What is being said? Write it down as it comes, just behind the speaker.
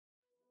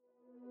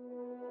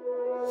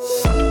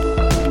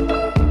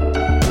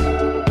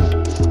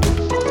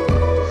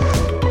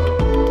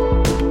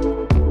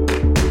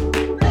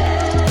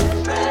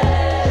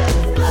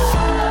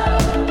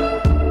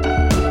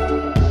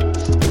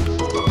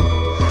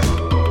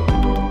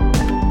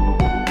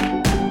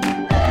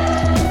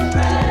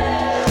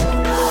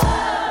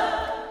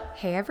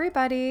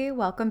everybody.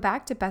 Welcome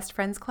back to Best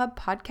Friends Club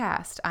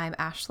podcast. I'm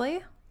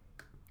Ashley.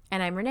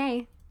 And I'm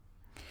Renee.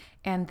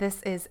 And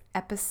this is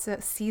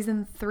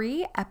season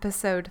 3,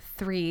 episode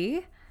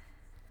 3.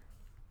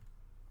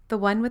 The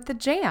one with the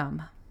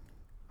jam.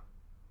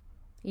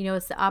 You know,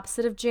 it's the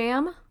opposite of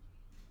jam.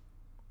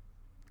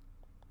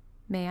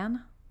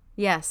 Man.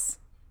 Yes.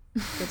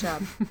 Good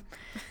job.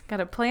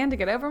 Got a plan to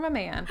get over my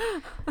man.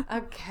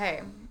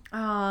 Okay.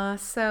 All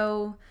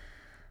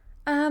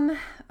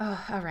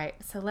right.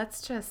 So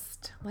let's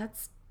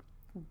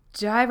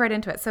dive right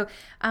into it. So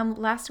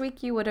last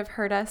week you would have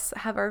heard us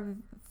have our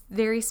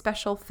very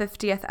special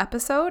 50th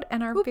episode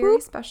and our very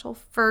special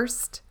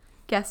first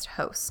guest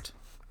host.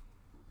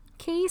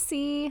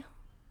 Casey.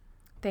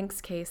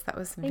 Thanks, Case. That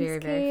was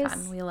very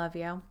fun. We love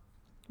you.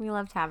 We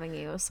loved having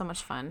you. It was so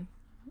much fun.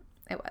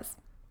 It was.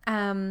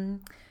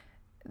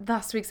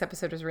 Last week's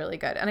episode was really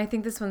good. And I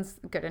think this one's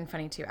good and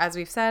funny too. As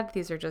we've said,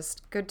 these are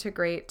just good to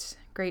great,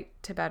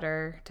 great to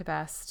better to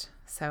best.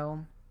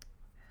 So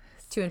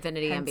to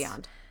infinity and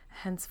beyond.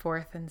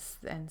 Henceforth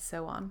and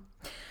so on.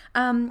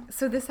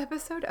 So this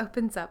episode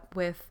opens up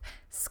with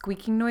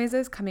squeaking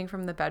noises coming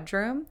from the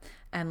bedroom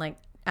and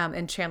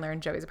in Chandler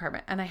and Joey's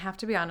apartment. And I have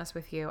to be honest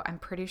with you, I'm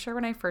pretty sure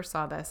when I first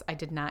saw this, I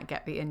did not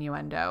get the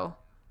innuendo.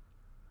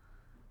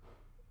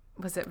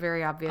 Was it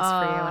very obvious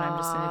for you and I'm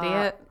just an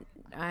idiot?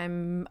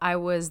 I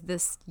was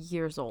this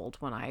years old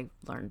when I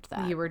learned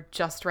that. You were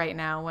just right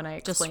now when I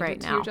explained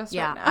it to you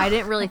right now. I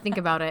didn't really think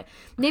about it.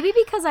 Maybe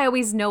because I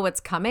always know what's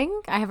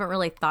coming. I haven't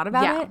really thought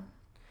about it.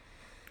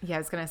 Yeah, I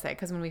was going to say,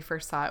 because when we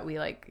first saw it,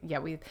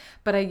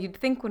 you'd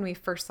think when we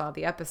first saw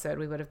the episode,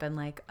 we would have been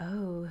like,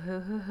 oh,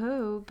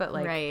 ho. But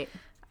right.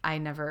 I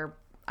never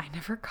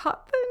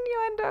caught the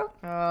innuendo.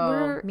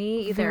 Oh,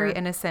 me either. Very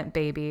innocent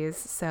babies.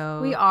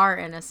 So we are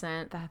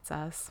innocent. That's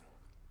us.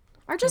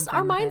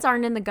 Our minds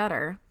aren't in the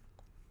gutter.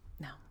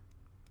 No.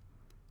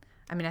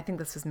 I mean, I think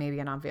this was maybe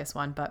an obvious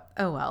one, but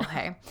oh well,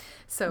 hey.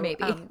 So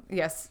maybe.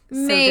 Yes. So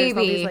maybe.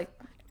 There's all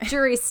these,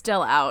 jury's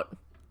still out.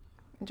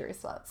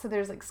 So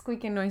there's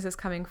squeaking noises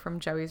coming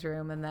from Joey's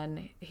room, and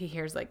then he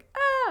hears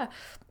ah,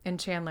 and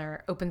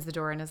Chandler opens the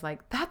door and is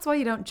like, that's why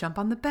you don't jump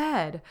on the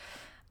bed.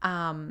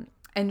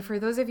 And for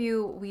those of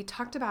you, we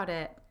talked about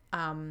it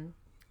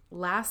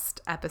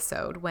last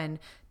episode when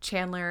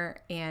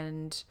Chandler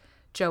and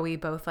Joey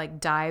both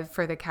dive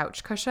for the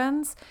couch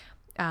cushions.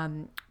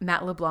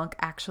 Matt LeBlanc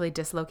actually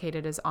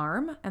dislocated his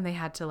arm, and they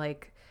had to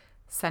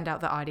send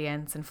out the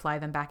audience and fly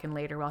them back in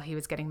later while he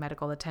was getting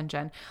medical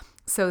attention.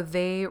 So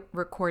they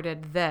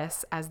recorded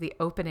this as the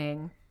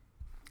opening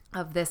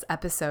of this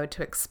episode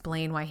to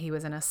explain why he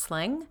was in a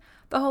sling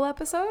the whole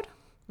episode.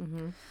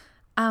 Mm-hmm.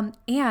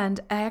 And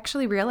I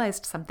actually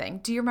realized something.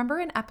 Do you remember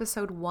in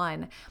episode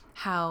 1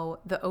 how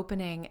the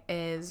opening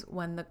is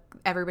when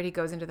everybody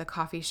goes into the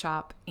coffee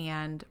shop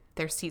and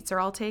their seats are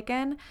all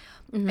taken?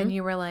 Mm-hmm. And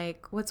you were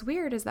like, what's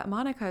weird is that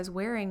Monica is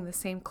wearing the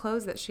same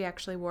clothes that she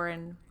actually wore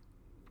in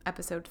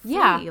episode 3,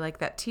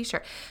 that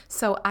t-shirt.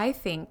 So I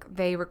think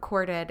they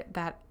recorded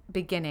that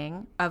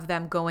beginning of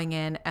them going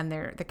in and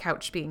the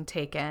couch being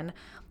taken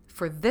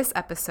for this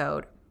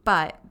episode,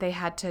 but they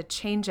had to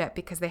change it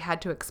because they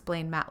had to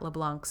explain Matt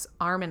LeBlanc's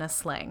arm in a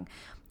sling.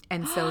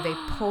 And so they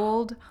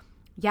pulled,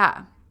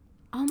 yeah.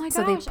 Oh my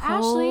gosh,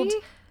 Ashley.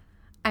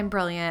 I'm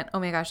brilliant. Oh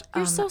my gosh.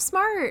 You're so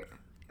smart.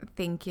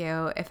 Thank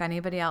you. If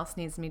anybody else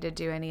needs me to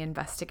do any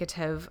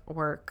investigative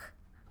work,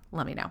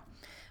 let me know.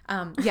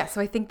 So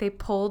I think they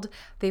pulled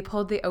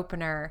the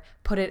opener,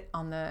 put it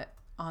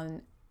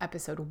on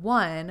episode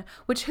 1,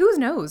 which who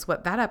knows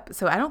what that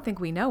so I don't think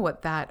we know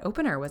what that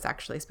opener was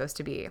actually supposed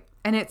to be.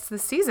 And it's the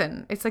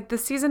season. It's the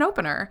season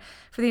opener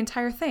for the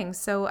entire thing.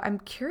 So I'm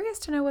curious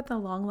to know what the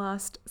long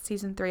lost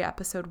season 3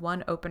 episode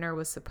 1 opener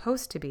was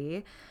supposed to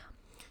be.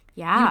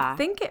 Yeah. You'd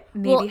think it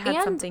maybe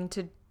had something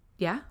to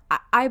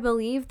I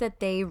believe that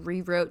they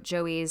rewrote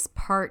Joey's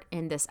part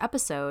in this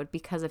episode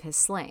because of his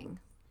sling.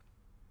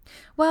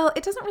 Well,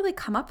 it doesn't really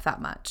come up that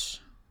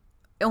much.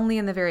 Only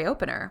in the very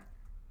opener.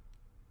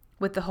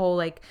 With the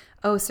whole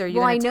so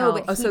you're going to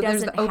tell. But he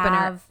there's the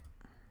opener.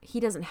 He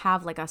doesn't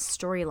have a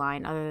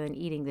storyline other than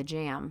eating the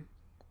jam.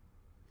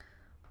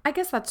 I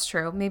guess that's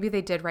true. Maybe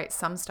they did write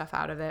some stuff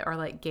out of it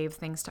or gave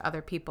things to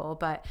other people.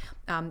 But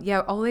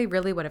all they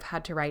really would have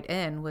had to write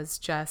in was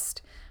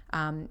just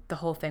the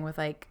whole thing with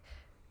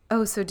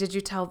so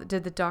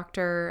did the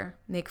doctor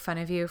make fun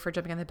of you for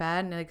jumping on the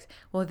bed? And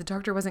well, the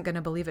doctor wasn't going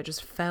to believe it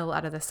just fell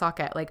out of the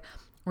socket.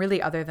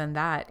 Really, other than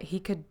that, he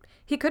could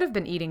have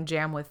been eating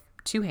jam with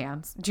 2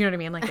 hands. Do you know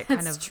what I mean? It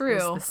kind of true.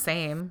 was the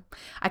same.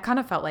 I kind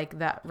of felt like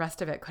that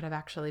rest of it could have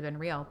actually been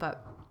real,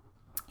 but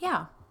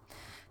yeah.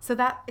 So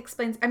that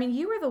explains,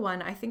 you were the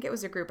one, I think it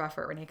was a group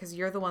effort, Renee, because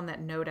you're the one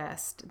that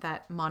noticed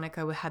that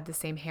Monica had the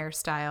same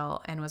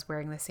hairstyle and was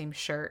wearing the same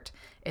shirt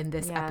in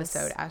this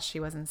episode as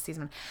she was in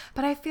season 1.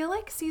 But I feel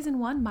like season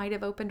 1 might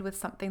have opened with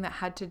something that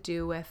had to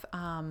do with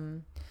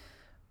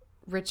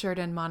Richard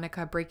and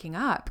Monica breaking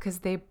up, because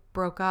they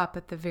broke up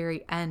at the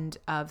very end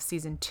of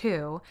season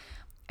 2.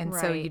 And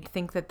so you'd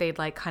think that they'd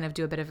kind of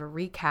do a bit of a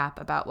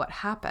recap about what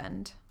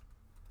happened.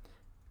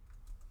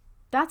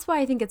 That's why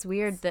I think it's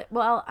weird that,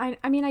 well,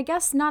 I mean, I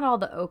guess not all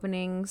the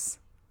openings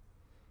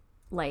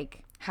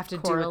like have to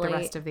correlate. do with the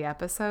rest of the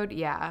episode.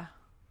 Yeah.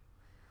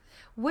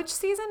 Which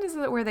season is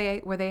it where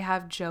they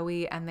have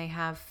Joey and they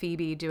have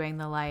Phoebe doing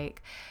the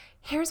like,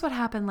 here's what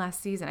happened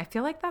last season? I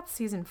feel like that's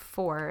season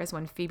 4 is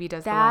when Phoebe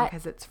does the one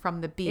because it's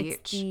from the beach.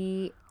 It's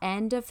the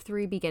end of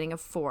 3, beginning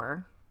of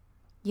 4.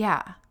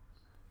 Yeah.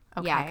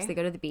 Okay. Yeah, because they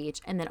go to the beach,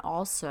 and then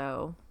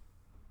also,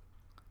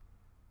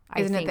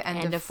 Isn't it the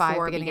end of 5,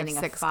 4, beginning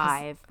of 6?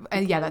 5?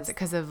 And yeah, that's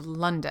because of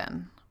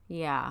London.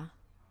 Yeah.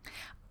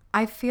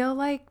 I feel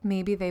like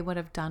maybe they would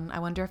have done, I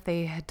wonder if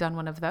they had done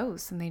one of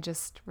those and they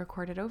just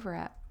recorded over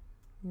it.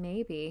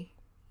 Maybe.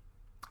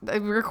 They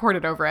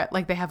recorded over it.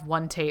 Like they have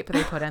one tape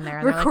they put in there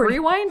and they're like,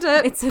 rewind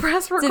it.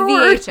 Press record.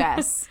 It's a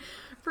VHS.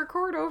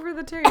 Record over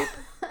the tape.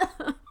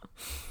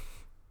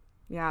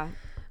 Yeah.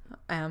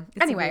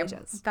 Anyway,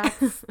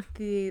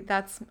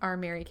 that's our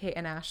Mary Kate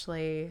and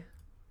Ashley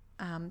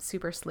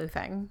super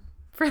sleuthing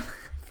for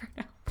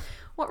now.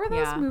 What were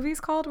those movies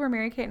called where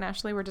Mary Kate and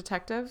Ashley were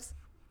detectives?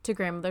 To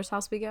Grandmother's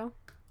House We Go?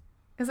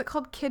 Is it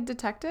called Kid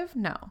Detective?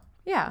 No.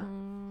 Yeah.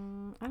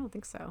 I don't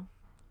think so.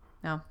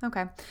 No.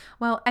 Okay.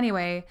 Well,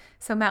 anyway,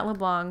 so Matt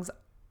LeBlanc's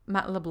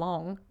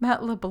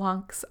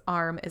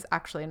arm is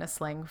actually in a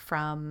sling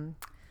from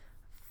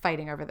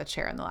fighting over the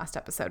chair in the last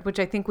episode, which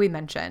I think we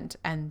mentioned,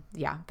 and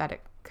yeah, that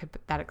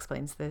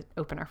explains the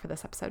opener for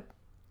this episode.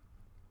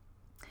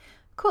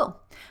 Cool.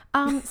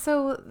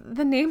 So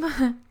the name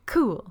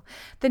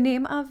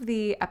of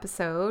the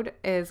episode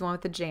is one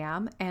with the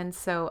jam, and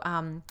so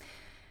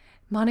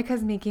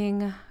Monica's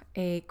making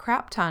a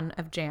crap ton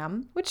of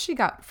jam, which she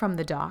got from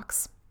the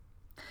docks.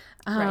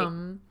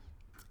 Right.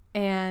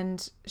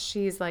 And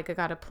she's like, I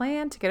got a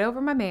plan to get over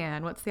my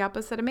man. What's the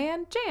opposite of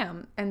man?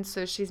 Jam. And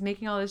so she's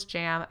making all this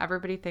jam.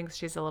 Everybody thinks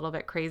she's a little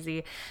bit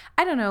crazy.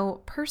 I don't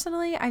know.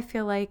 Personally, I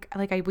feel like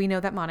we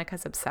know that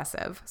Monica's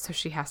obsessive, so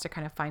she has to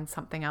kind of find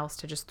something else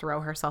to just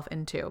throw herself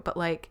into. But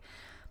like,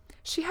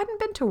 she hadn't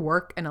been to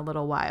work in a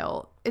little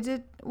while.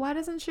 Why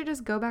doesn't she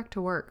just go back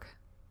to work?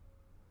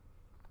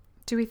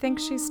 Do we think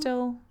she's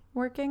still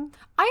working?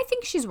 I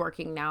think she's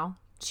working now.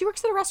 She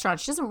works at a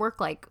restaurant. She doesn't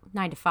work like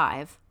 9 to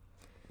 5.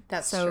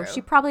 That's so true.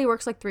 She probably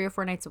works like 3 or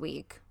 4 nights a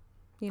week,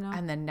 you know?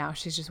 And then now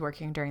she's just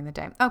working during the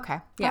day.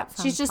 Okay. Yeah.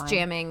 She's just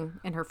jamming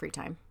in her free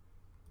time.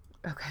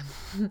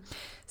 Okay.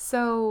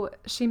 So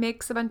she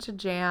makes a bunch of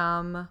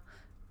jam.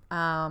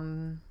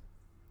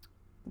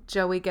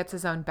 Joey gets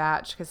his own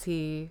batch because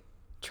he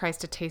tries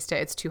to taste it.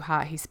 It's too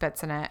hot. He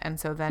spits in it. And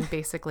so then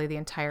basically the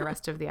entire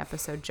rest of the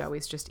episode,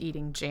 Joey's just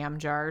eating jam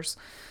jars,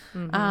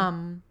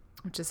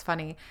 which is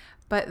funny.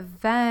 But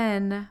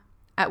then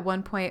at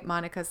one point,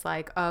 Monica's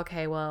like,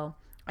 okay, well,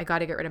 I got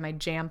to get rid of my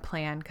jam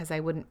plan because I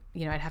wouldn't,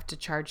 I'd have to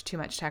charge too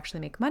much to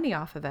actually make money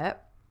off of it.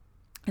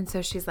 And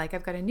so she's like,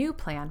 I've got a new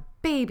plan,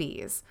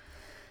 babies.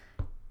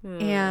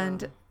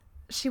 And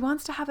she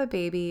wants to have a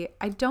baby.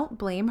 I don't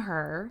blame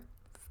her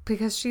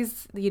because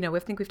she's, I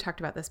think we've talked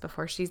about this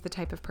before. She's the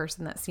type of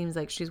person that seems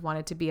like she's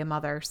wanted to be a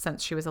mother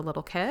since she was a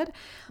little kid.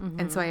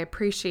 And so I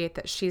appreciate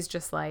that she's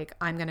just like,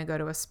 I'm going to go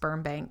to a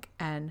sperm bank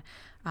and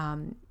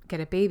get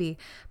a baby.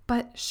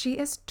 But she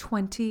is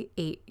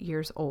 28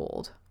 years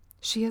old.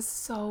 She is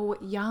so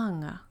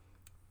young.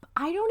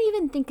 I don't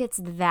even think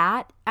it's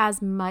that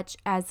as much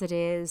as it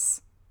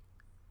is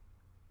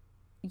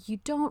you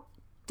don't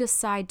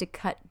decide to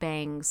cut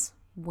bangs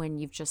when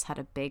you've just had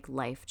a big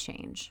life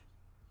change.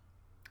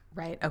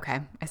 Right. Okay.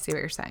 I see what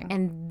you're saying.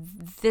 And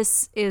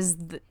this is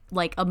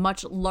like a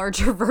much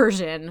larger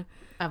version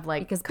of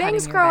like, because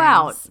bangs grow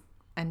out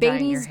and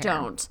babies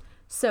don't.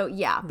 So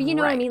yeah, but you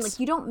know what I mean? Like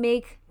you don't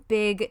make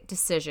big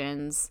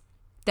decisions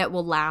that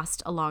will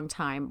last a long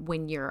time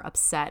when you're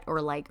upset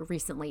or like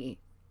recently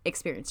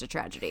experienced a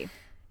tragedy.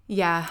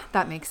 Yeah,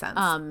 that makes sense.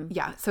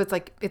 Yeah, so it's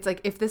like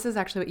if this is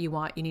actually what you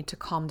want, you need to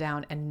calm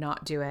down and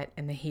not do it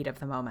in the heat of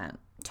the moment.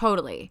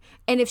 Totally.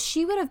 And if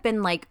she would have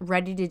been like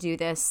ready to do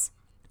this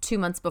 2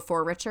 months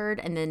before Richard,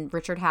 and then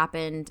Richard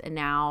happened, and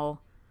now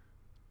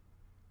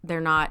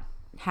they're not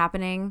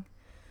happening.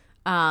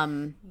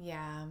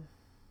 Yeah.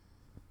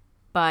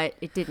 But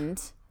it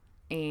didn't.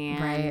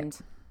 And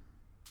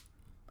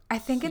I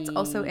think it's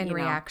also in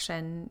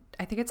reaction.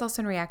 I think it's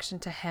also in reaction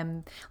to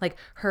him, like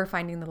her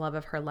finding the love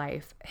of her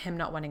life, him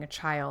not wanting a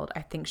child.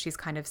 I think she's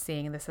kind of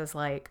seeing this as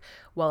like,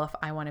 well, if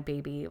I want a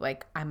baby,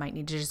 like I might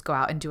need to just go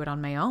out and do it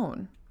on my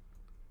own.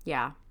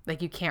 Yeah.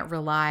 Like you can't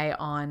rely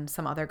on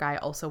some other guy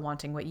also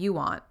wanting what you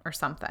want or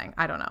something.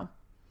 I don't know.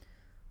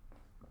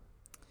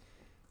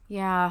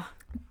 Yeah.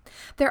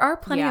 There are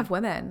plenty of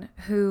women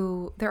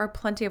who,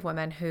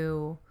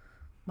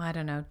 I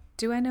don't know.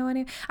 Do I know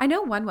any? I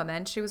know one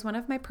woman. She was one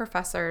of my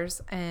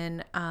professors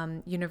in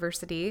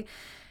university.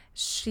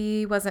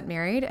 She wasn't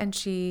married and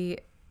she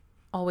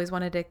always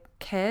wanted a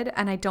kid.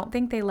 And I don't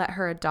think they let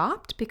her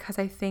adopt because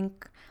I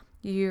think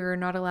you're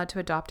not allowed to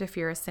adopt if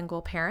you're a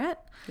single parent.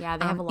 Yeah,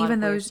 they have a lot of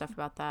weird stuff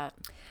about that.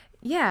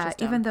 Yeah,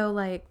 even though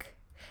like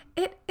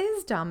it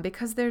is dumb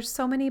because there's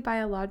so many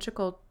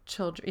biological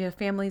children,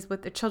 families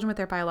with the children with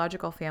their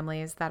biological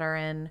families that are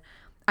in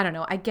I don't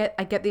know. I get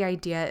the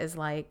idea is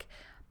like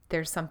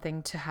there's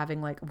something to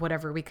having like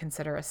whatever we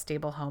consider a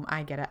stable home.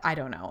 I get it. I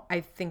don't know. I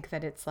think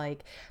that it's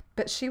like,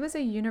 but she was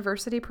a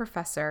university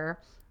professor.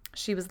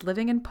 She was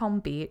living in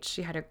Palm Beach.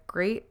 She had a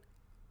great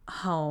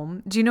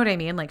home. Do you know what I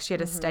mean? Like she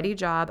had a steady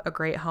job, a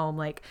great home.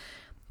 Like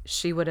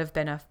she would have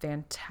been a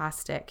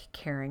fantastic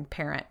caring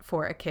parent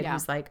for a kid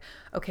who's like,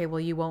 okay, well,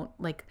 you won't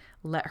like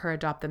let her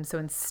adopt them. So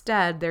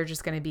instead they're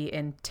just going to be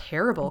in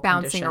terrible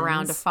Bouncing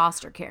around to conditions.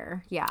 foster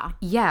care. Yeah.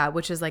 Yeah,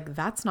 which is like,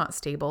 that's not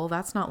stable.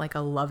 That's not like a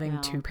loving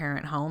No.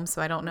 two-parent home.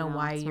 So I don't know No,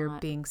 why it's you're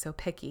not. being so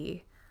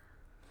picky.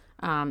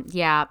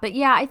 Yeah, but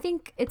yeah, I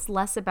think it's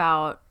less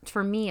about,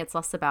 for me, it's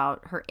less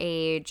about her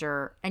age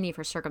or any of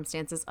her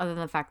circumstances, other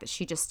than the fact that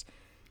she's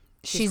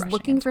rushing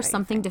looking into for it, you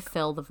something to think.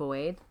 fill the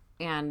void.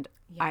 And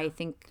I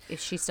think if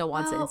she still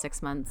wants it in Well,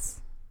 6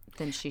 months,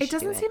 then she It should do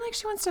doesn't seem like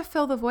she wants to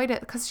fill the void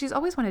because she's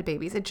always wanted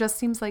babies. It just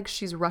seems like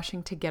she's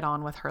rushing to get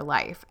on with her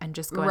life and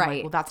just going like,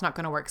 Right. well, that's not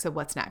going to work. So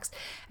what's next?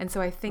 And so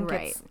I think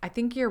Right. I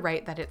think you're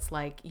right that it's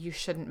like you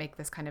shouldn't make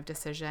this kind of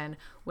decision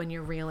when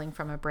you're reeling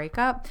from a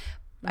breakup.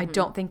 I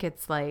don't think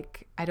it's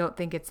like,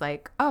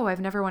 oh, I've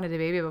never wanted a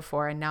baby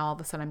before and now all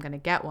of a sudden I'm going to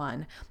get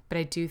one. But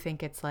I do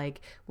think it's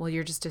like, well,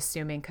 you're just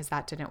assuming because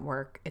that didn't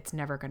work, it's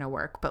never going to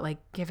work. But like,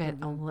 give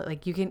it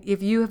like you can,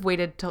 if you have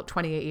waited till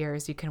 28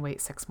 years, you can wait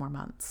 6 more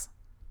months.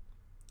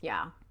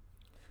 Yeah.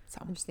 So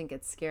I just think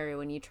it's scary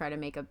when you try to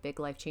make a big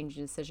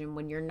life-changing decision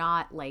when you're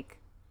not like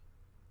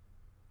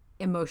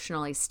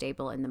emotionally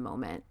stable in the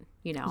moment,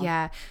 you know?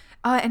 yeah.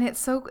 And it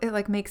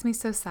like makes me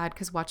so sad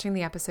because watching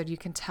the episode, you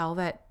can tell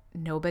that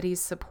nobody's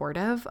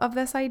supportive of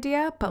this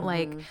idea, but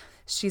like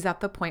she's at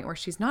the point where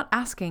she's not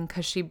asking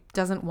because she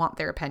doesn't want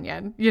their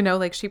opinion. You know,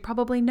 like she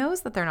probably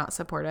knows that they're not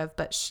supportive,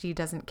 but she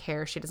doesn't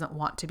care. She doesn't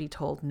want to be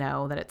told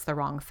no, that it's the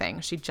wrong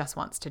thing. She just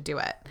wants to do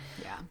it.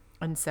 Yeah.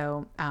 And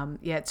so,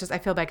 yeah, it's just, I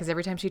feel bad because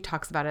every time she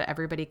talks about it,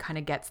 everybody kind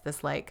of gets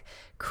this like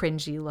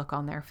cringy look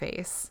on their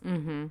face.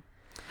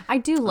 I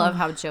do love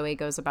how Joey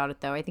goes about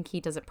it, though. I think he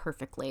does it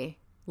perfectly.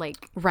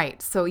 Like,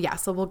 Right. So yeah,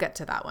 so we'll get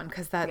to that one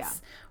because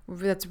that's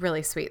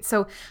really sweet.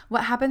 So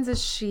what happens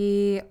is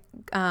she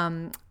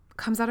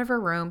comes out of her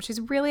room. She's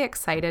really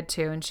excited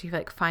too, and she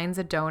like finds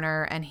a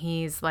donor, and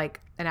he's like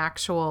an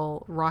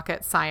actual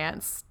rocket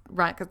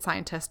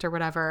scientist or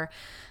whatever.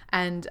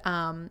 And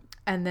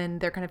then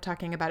they're kind of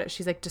talking about it.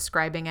 She's like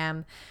describing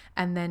him,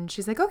 and then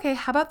she's like, "Okay,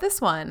 how about this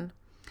one?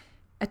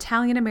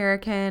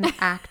 Italian-American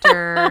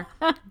actor,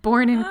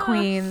 born in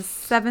Queens,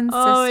 7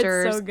 Oh, it's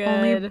sisters, so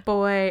only good.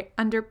 boy."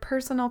 Under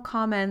personal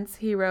comments,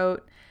 he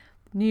wrote,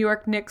 "New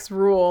York Knicks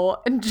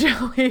rule." And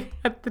Joey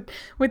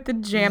with the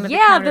jam at the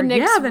Yeah, counter. the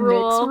Knicks the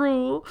rule. Knicks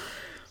rule.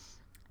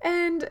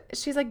 And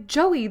she's like,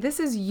 "Joey, this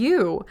is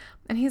you."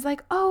 And he's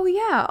like, "Oh,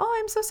 yeah. Oh,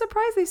 I'm so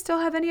surprised they still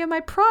have any of my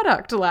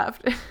product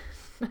left."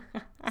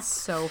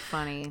 so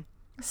funny.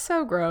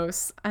 So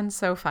gross and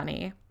so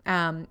funny.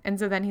 And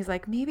so then he's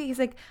like,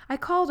 I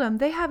called them.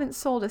 They haven't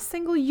sold a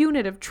single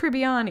unit of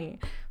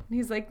Tribbiani. And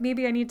he's like,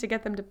 maybe I need to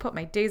get them to put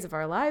my Days of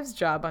Our Lives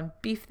job on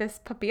Beef This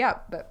Puppy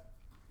Up. But,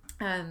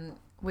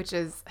 which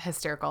is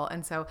hysterical.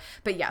 And so,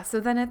 but yeah, so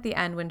then at the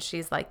end when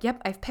she's like,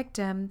 yep, I've picked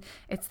him.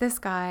 It's this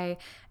guy.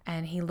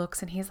 And he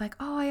looks and he's like,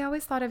 oh, I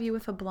always thought of you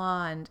with a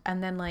blonde.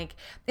 And then like,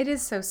 it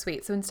is so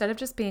sweet. So instead of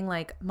just being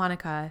like,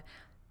 Monica,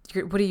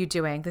 what are you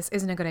doing? This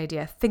isn't a good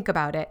idea. Think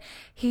about it.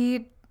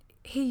 He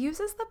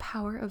uses the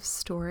power of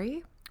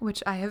story,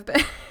 which I have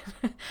been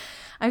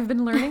I've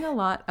been learning a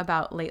lot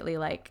about lately,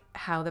 like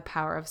how the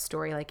power of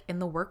story, like in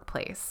the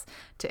workplace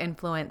to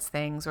influence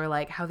things, or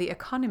like how the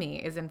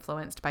economy is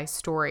influenced by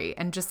story.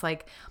 And just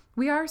like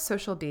we are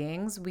social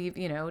beings, we've,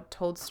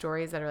 told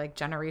stories that are like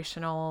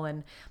generational,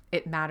 and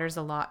it matters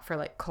a lot for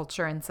like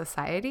culture and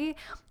society.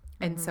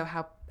 And so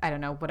how, I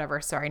don't know,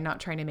 whatever, sorry, not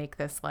trying to make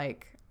this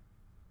like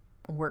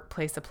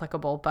workplace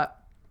applicable, but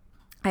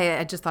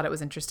I just thought it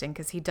was interesting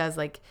because he does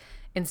like,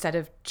 instead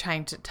of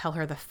trying to tell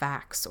her the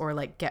facts or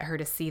like get her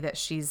to see that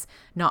she's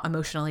not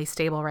emotionally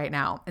stable right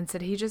now,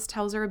 instead he just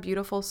tells her a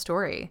beautiful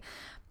story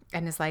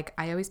and is like,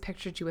 I always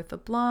pictured you with a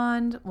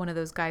blonde, one of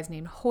those guys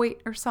named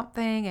Hoyt or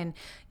something, and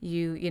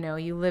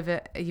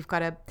you've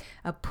got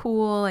a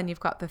pool and you've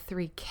got the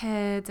 3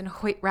 kids, and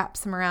Hoyt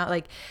wraps him around.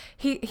 Like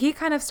he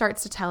kind of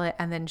starts to tell it,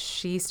 and then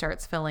she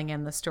starts filling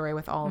in the story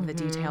with all of the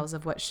details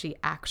of what she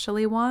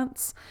actually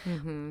wants.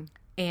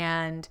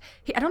 And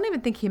I don't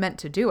even think he meant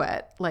to do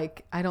it.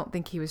 Like, I don't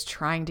think he was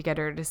trying to get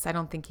her to, I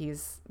don't think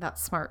he's that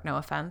smart, no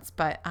offense.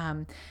 But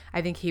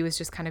I think he was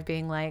just kind of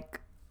being like,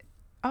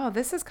 oh,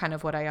 this is kind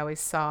of what I always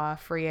saw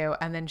for you.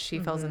 And then she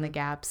fills in the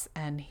gaps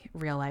and he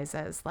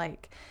realizes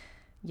like,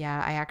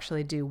 yeah, I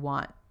actually do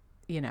want,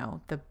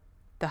 the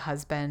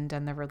husband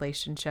and the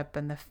relationship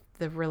and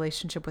the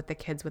relationship with the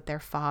kids with their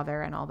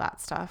father and all that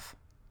stuff.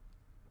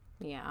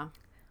 Yeah.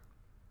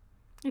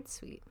 It's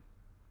sweet.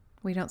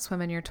 We don't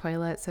swim in your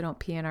toilet, so don't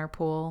pee in our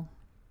pool.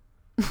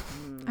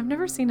 I've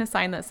never seen a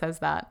sign that says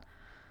that.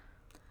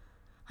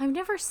 I've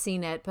never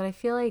seen it, but I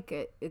feel like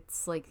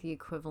it's like the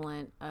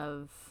equivalent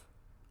of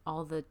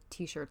all the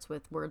t-shirts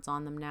with words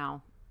on them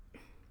now.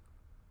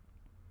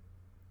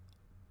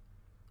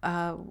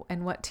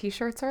 And what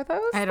t-shirts are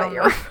those? I don't that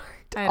you're know. referring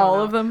to? I don't All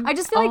know. of them. I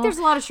just feel like All- there's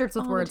a lot of shirts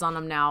with all words on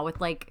them now with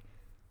like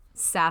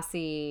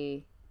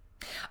sassy.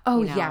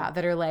 Oh you know. yeah,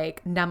 that are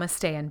like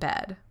namaste in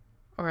bed,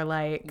 or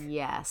like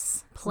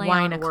Yes. Play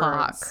wine on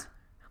o'clock. words.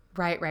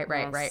 Right.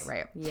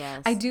 Yes.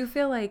 Yes. I do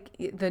feel like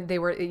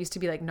it used to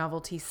be like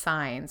novelty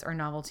signs or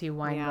novelty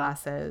wine Yeah.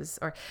 glasses,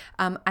 or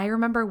I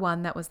remember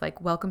one that was like,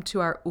 welcome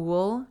to our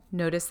ool.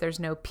 Notice there's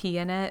no P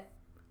in it.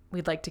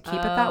 We'd like to keep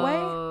it that way.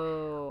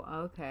 Oh,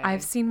 okay.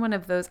 I've seen one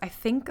of those. I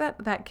think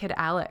that kid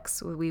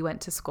Alex who we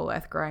went to school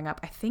with growing up,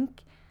 I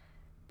think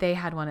they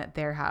had one at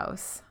their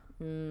house.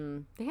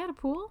 They had a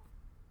pool?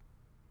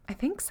 I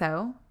think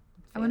so.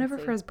 I went over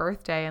Fancy. for his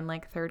birthday in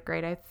like 3rd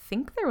grade. I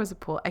think there was a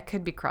pool. I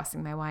could be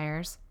crossing my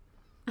wires.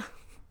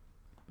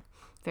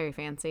 Very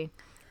fancy.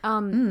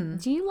 Do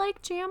you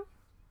like jam?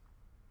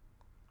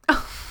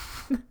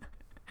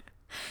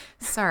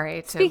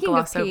 Sorry to Speaking of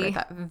gloss over pee.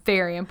 that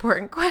very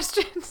important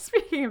question.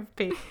 Speaking of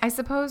pee, I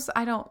suppose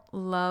I don't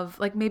love,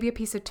 like, maybe a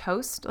piece of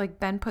toast. Like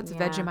Ben puts Yeah.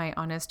 Vegemite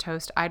on his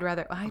toast. I'd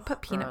rather, I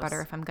put peanut gross.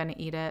 butter if I'm going to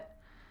eat it.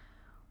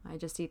 I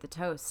just eat the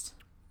toast.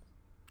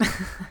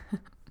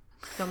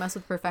 Don't mess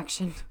with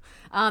perfection.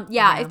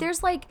 Yeah, if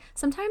there's like,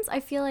 sometimes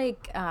I feel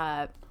like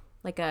a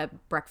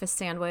breakfast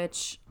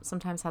sandwich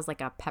sometimes has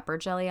like a pepper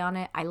jelly on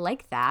it. I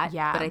like that.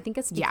 Yeah. But I think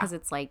it's Yeah. because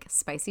it's like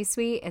spicy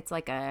sweet. It's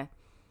like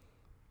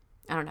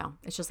I don't know.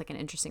 It's just like an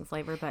interesting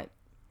flavor, but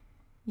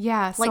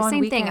Yeah. So like on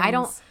same thing. I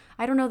weekends,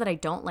 don't know that I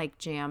don't like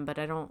jam, but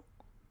I don't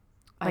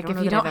like know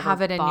if you that I've don't ever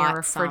have it in your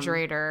bought some.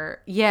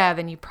 refrigerator, yeah,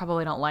 then you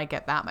probably don't like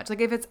it that much. Like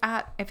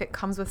if it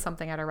comes with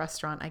something at a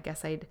restaurant, I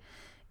guess I'd.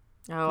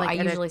 Oh, like I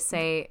at a- usually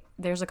say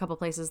there's a couple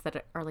places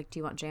that are like, do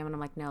you want jam? And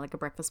I'm like, no. Like a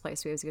breakfast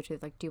place we always go to,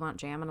 like, do you want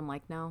jam? And I'm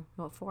like, no.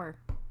 What for?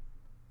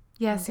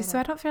 Yeah. See, so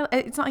I don't feel,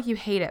 it's not like you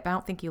hate it, but I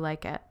don't think you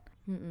like it.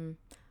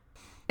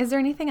 Is there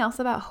anything else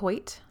about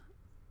Hoyt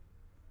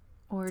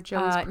or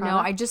Joey's product? No,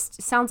 I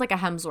just sounds like a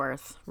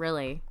Hemsworth,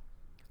 really.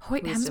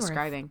 Hoyt Who's Hemsworth.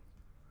 describing?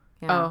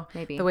 Yeah, Oh,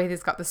 maybe the way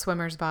he's got the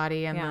swimmer's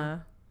body and Yeah.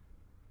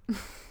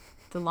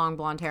 the long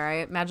blonde hair. I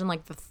imagine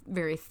like the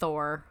very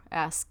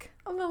Thor-esque.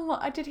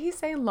 did he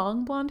say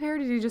long blonde hair? Or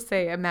did he just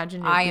say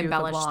imagine you I with a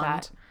embellished blonde?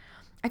 that.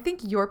 I think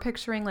you're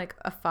picturing like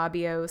a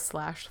Fabio /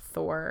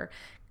 Thor.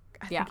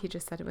 I Yeah. think he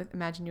just said it with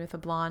imagine you with a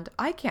blonde.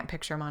 I can't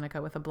picture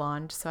Monica with a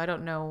blonde, so I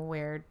don't know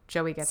where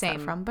Joey gets that Same.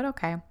 from, but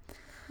okay.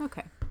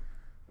 Okay.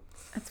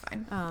 That's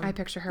fine. I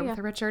picture her yeah. with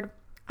a Richard.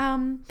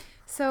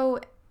 So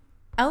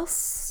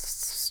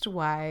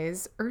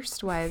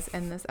erstwise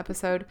in this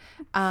episode,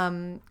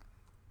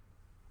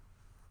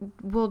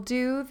 we'll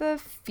do the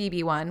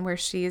Phoebe one where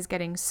she's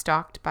getting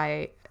stalked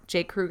by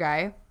J. Crew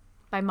guy.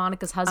 By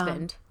Monica's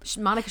husband.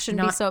 Monica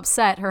shouldn't be not- so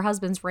upset. Her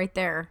husband's right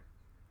there.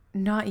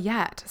 Not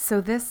yet.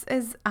 So this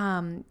is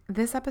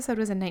this episode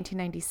was in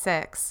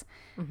 1996,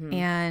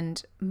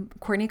 and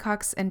Courtney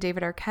Cox and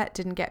David Arquette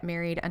didn't get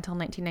married until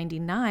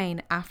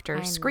 1999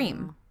 after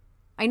Scream.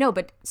 I know,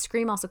 but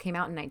Scream also came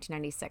out in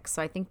 1996,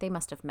 so I think they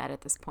must have met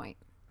at this point.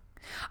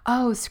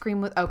 Oh, Scream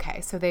was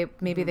okay. So they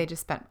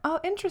just spent. Oh,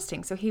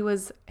 interesting. So he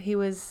was.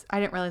 I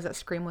didn't realize that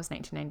Scream was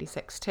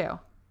 1996 too.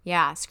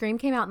 Yeah, Scream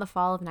came out in the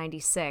fall of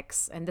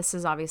 96, and this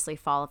is obviously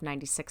fall of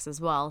 96 as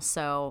well,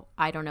 so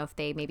I don't know if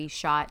they maybe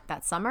shot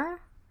that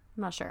summer.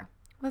 I'm not sure.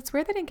 That's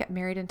weird. They didn't get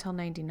married until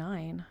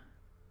 99.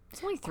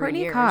 It's only 3 Courtney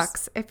years.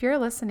 Cox, if you're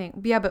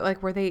listening, yeah, but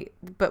like were they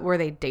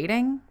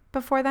dating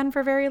before then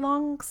for very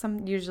long?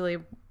 Some usually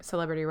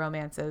celebrity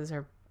romances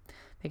or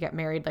they get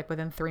married like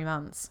within 3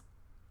 months.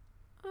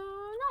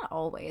 Not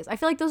always. I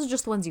feel like those are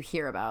just the ones you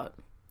hear about.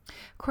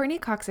 Courtney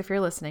Cox, if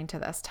you're listening to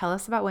this, tell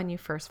us about when you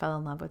first fell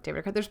in love with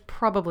David Arquette. There's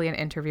probably an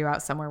interview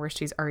out somewhere where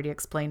she's already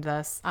explained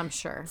this, I'm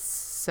sure.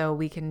 so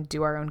we can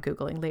do our own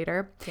Googling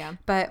later. Yeah.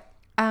 But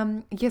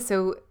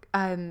so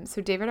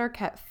David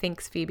Arquette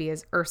thinks Phoebe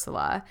is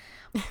Ursula,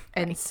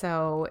 and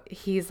so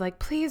he's like,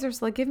 "Please,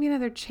 Ursula, give me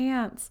another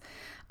chance."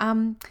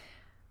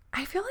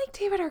 I feel like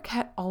David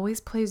Arquette always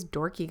plays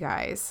dorky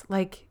guys.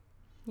 Like,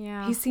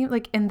 Yeah. he seemed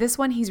like in this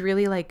one he's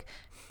really like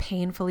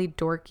painfully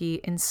dorky.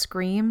 In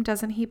Scream,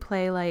 doesn't he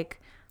play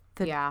like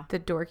the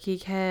dorky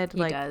kid? He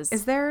Like, does.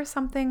 is there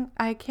something?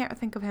 I can't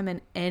think of him in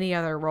any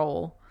other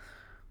role.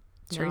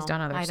 Sure, he's No,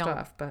 done other I don't-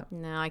 stuff, but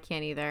No, I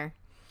can't either.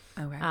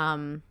 okay.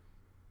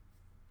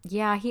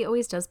 Yeah, he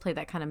always does play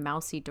that kind of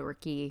mousy,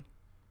 dorky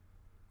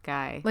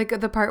guy. Like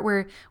the part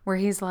where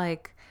he's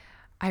like,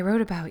 "I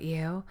wrote about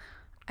you,"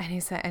 and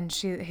he's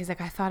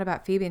like, "I thought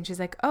about Phoebe," and she's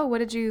like, "Oh,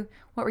 what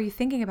were you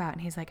thinking about?"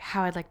 And he's like,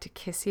 "How I'd like to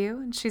kiss you,"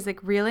 and she's like,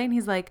 "Really?" And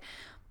he's like,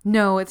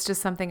 "No, it's just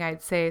something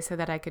I'd say so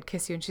that I could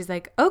kiss you," and she's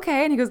like,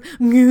 "Okay," and he goes,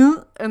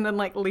 "Goo," and then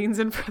like leans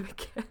in for the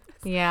kiss.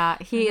 Yeah,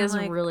 he And is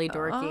I'm like, really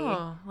dorky.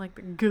 Oh, like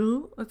the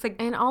goo. It's like,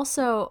 And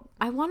also,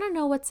 I want to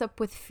know what's up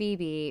with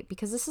Phoebe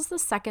because this is the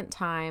second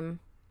time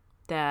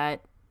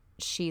that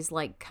she's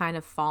like kind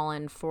of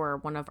fallen for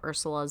one of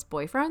Ursula's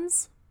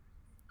boyfriends.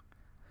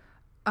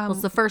 Well,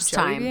 it's the first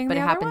Joey time, being but the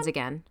it other happens one?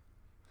 again.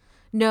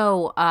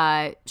 No,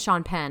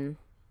 Sean Penn,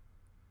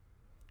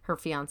 her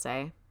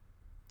fiance.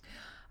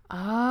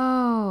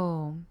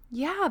 oh,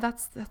 Yeah,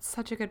 that's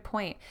such a good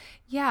point.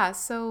 Yeah,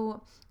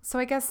 so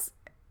I guess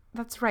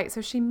that's right.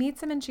 So she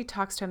meets him and she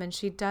talks to him and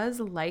she does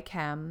like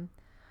him.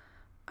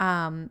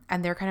 And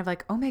they're kind of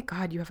like, "Oh my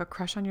God, you have a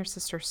crush on your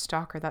sister's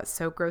stalker. That's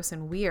so gross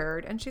and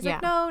weird." And she's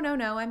like, Yeah. "No, no,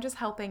 no, I'm just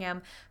helping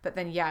him." But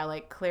then yeah,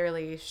 like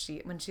clearly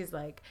when she's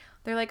like,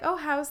 they're like, "Oh,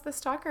 how's the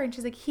stalker?" And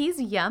she's like, "He's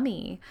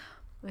yummy."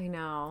 I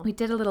know. We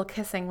did a little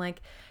kissing.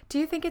 Like, do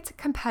you think it's a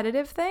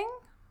competitive thing?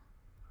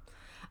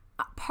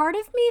 Part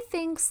of me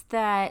thinks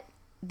that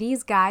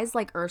these guys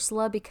like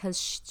Ursula because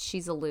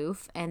she's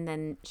aloof, and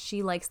then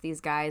she likes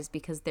these guys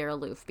because they're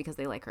aloof because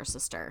they like her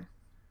sister.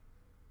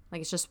 Like,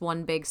 it's just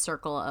one big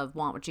circle of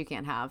want what you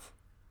can't have.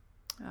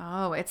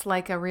 Oh, it's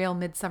like a real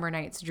Midsummer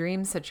Night's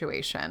Dream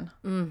situation.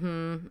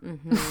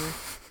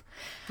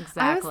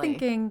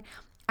 Exactly.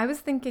 I was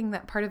thinking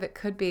that part of it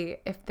could be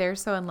if they're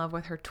so in love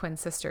with her twin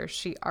sister,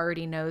 she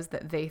already knows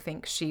that they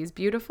think she's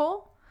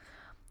beautiful.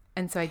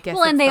 And so I guess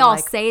Well, it's and they the, all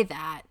like, say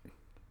that.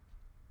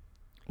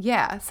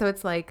 yeah, so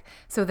it's like,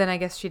 so then I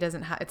guess she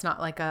doesn't have, it's not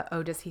like a,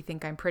 oh, does he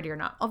think I'm pretty or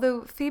not?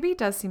 Although Phoebe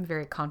does seem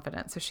very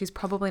confident, so she's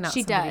probably not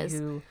She somebody does.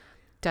 who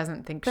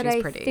doesn't think But she's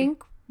I pretty.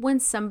 think when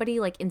somebody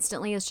like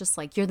instantly is just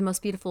like, you're the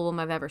most beautiful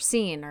woman I've ever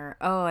seen, or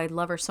oh, I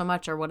love her so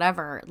much, or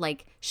whatever,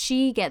 like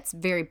she gets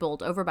very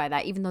bowled over by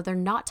that, even though they're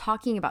not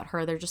talking about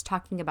her, they're just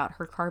talking about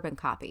her carbon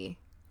copy,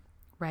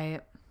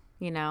 Right.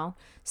 you know?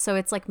 So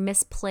it's like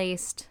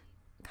misplaced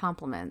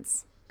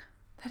compliments.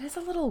 That is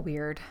a little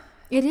weird.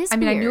 It is I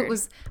mean, weird.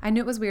 I knew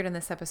it was weird in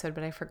this episode,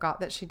 but I forgot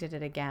that she did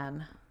it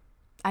again.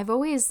 I've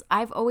always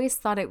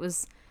thought it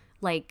was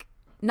like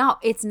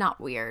it's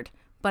not weird,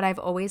 but I've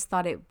always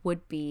thought it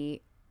would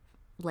be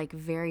like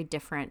very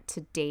different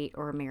to date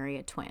or marry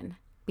a twin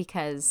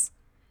because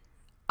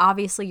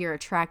obviously you're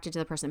attracted to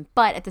the person,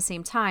 but at the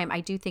same time I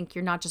do think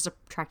you're not just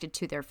attracted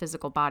to their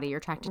physical body, you're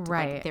attracted to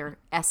Right. like their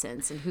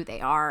essence and who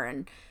they are,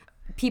 and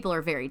people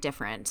are very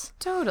different.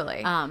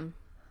 Totally.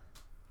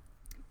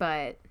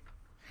 But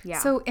yeah.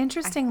 So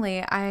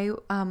interestingly, I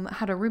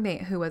had a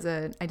roommate who was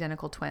an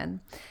identical twin,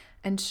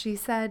 and she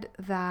said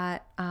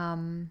that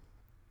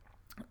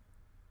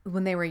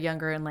when they were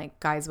younger and like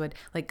guys would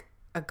like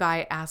a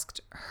guy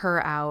asked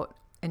her out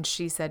and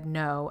she said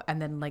no,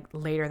 and then like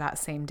later that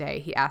same day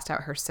he asked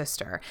out her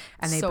sister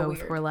and they So both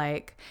weird. were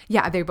like,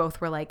 yeah, they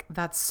both were like,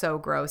 that's so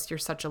gross, you're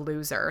such a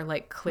loser,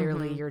 like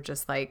clearly Mm-hmm. you're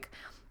just like,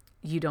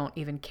 you don't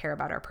even care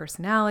about our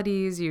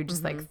personalities, you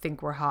just Mm-hmm. like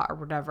think we're hot or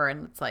whatever.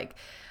 And it's like,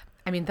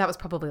 I mean, that was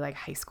probably like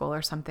high school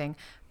or something,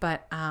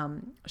 but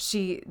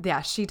she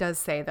does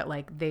say that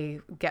like they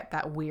get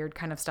that weird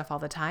kind of stuff all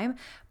the time,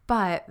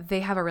 but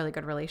they have a really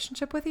good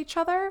relationship with each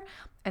other.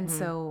 And Mm-hmm.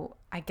 so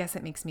I guess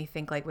it makes me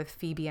think like with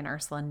Phoebe and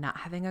Ursula not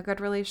having a good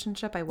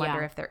relationship, I wonder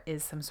Yeah. if there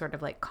is some sort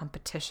of like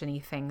competition-y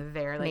thing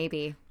there. Like,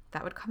 Maybe.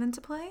 that would come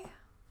into play.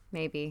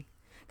 Maybe.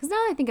 Because now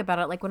that I think about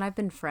it, like when I've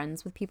been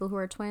friends with people who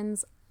are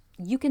twins,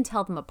 you can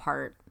tell them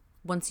apart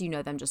once you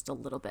know them just a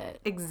little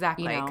bit.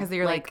 Exactly. You know, Because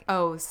you're like,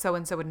 oh,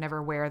 so-and-so would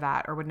never wear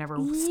that or would never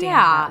stand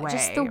yeah, that way.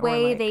 just the or,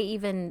 way like, they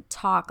even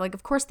talk. Like,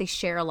 of course, they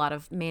share a lot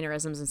of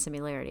mannerisms and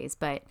similarities,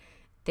 but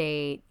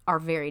they are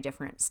very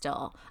different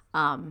still.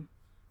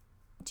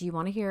 Do you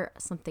want to hear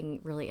something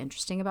really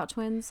interesting about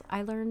twins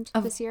I learned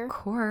this year? Of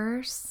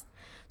course.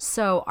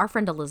 So, our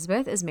friend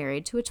Elizabeth is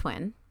married to a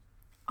twin,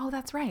 Oh,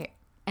 that's right.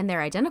 and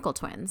they're identical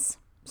twins.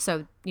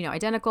 So, you know,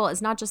 identical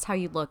is not just how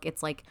you look.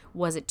 It's like,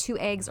 was it 2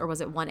 eggs or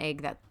was it 1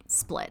 egg that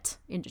split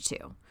into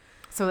 2?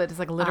 So it's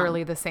like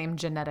literally the same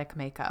genetic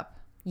makeup.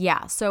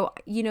 Yeah. So,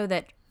 you know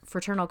that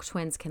fraternal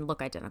twins can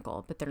look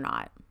identical, but they're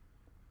not.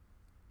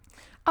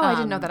 Oh, I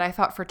didn't know that. I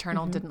thought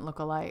fraternal didn't look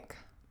alike.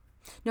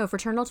 No,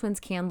 fraternal twins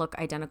can look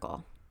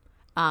identical.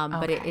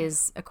 But it Okay.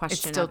 is a It's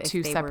question still of if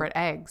two they separate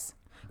eggs.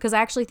 Because I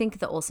actually think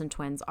the Olsen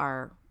twins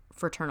are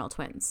fraternal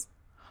twins.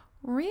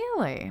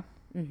 Really?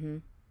 Mm-hmm.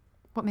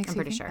 What makes I'm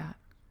you pretty think sure. that?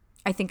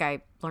 I think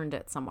I learned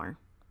it somewhere.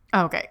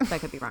 Oh, okay. But I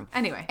could be wrong.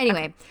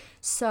 Anyway.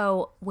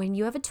 So when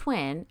you have a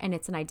twin and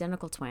it's an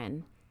identical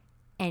twin,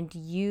 and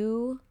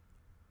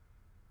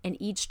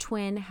each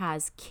twin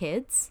has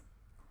kids,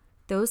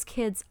 those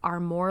kids are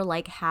more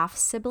like half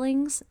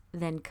siblings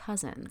than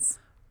cousins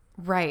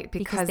Right,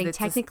 because they it's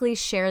technically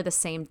share the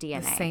same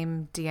DNA. the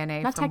same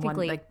DNA Not from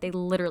technically, one. Like they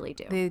literally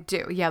do. they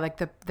do, yeah. Like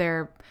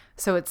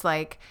so it's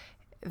like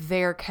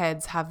their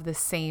kids have the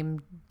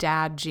same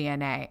dad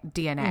DNA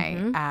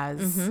Mm-hmm.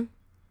 as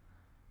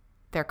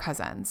their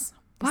cousins.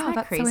 Wow, that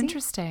that's crazy? so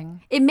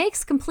interesting. It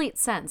makes complete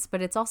sense,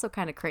 but it's also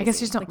kind of crazy. I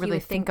guess you just don't Like, really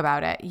would think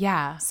about it.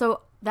 Yeah.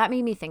 So that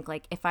made me think,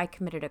 like, if I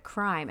committed a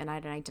crime and I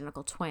had an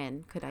identical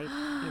twin, could I,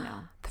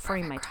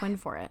 frame my twin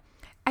for it?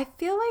 I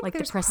feel like The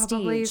there's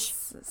probably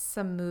Prestige.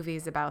 some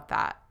movies about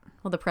that.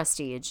 Well, The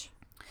Prestige.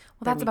 Well,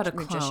 that's They're about a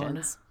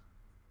clone.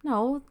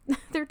 No,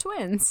 they're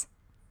twins.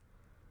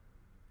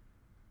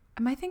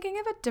 Am I thinking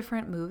of a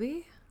different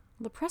movie?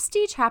 The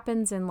Prestige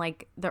happens in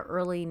like the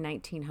early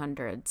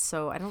 1900s,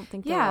 so I don't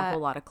think there were Yeah. a whole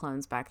lot of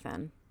clones back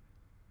then.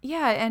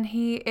 Yeah, and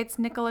it's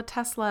Nikola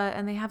Tesla,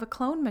 and they have a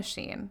clone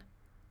machine.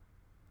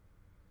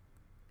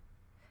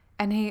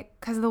 And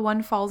because the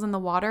one falls in the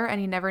water, and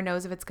he never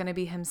knows if it's going to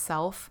be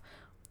himself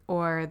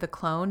or the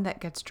clone that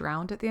gets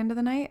drowned at the end of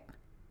the night?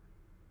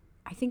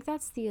 I think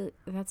that's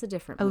a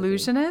different movie.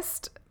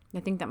 Illusionist? I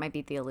think that might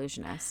be The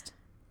Illusionist.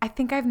 I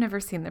think I've never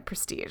seen The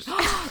Prestige.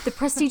 The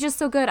Prestige is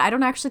so good. I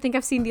don't actually think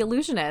I've seen The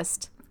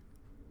Illusionist.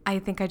 I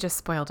think I just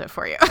spoiled it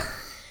for you.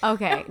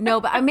 Okay. No,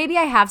 but maybe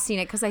I have seen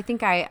it because I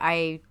think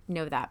I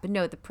know that. But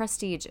no, The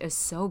Prestige is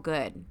so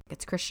good.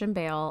 It's Christian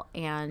Bale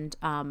and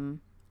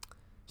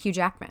Hugh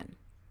Jackman.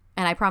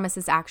 And I promise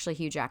it's actually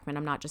Hugh Jackman.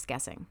 I'm not just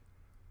guessing.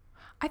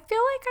 I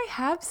feel like I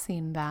have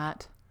seen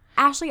that.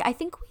 Ashley, I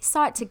think we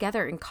saw it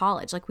together in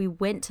college. Like we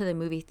went to the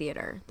movie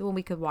theater, the one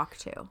we could walk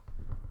to.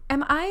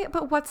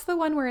 But what's the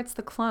one where it's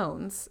the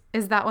clones?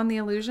 Is that one The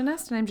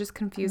Illusionist and I'm just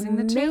confusing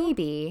the two?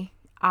 Maybe.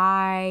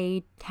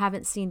 I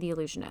haven't seen The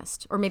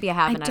Illusionist. Or maybe I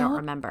have and I don't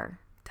remember.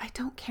 I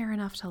don't care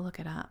enough to look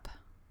it up.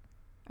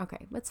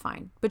 Okay, that's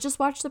fine. But just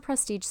watch The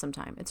Prestige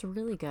sometime. It's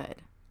really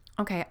good.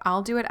 Okay,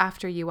 I'll do it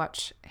after you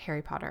watch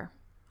Harry Potter.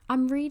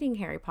 I'm reading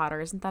Harry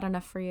Potter. Isn't that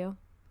enough for you?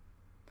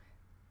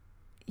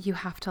 You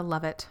have to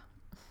love it.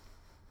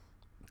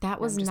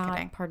 That was not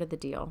kidding. part of the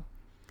deal.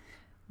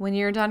 When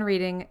you're done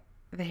reading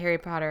the Harry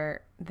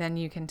Potter, then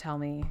you can tell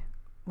me.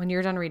 When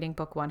you're done reading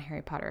book 1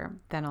 Harry Potter,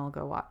 then I'll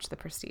go watch The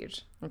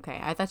Prestige. Okay,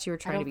 I thought you were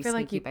trying to be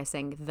sneaky by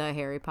saying the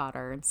Harry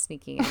Potter and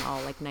sneaking in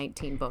all like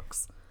 19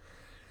 books.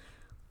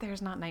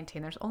 There's not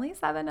 19. There's only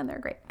 7 and they're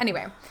great.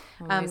 Anyway,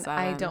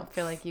 I don't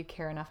feel like you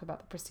care enough about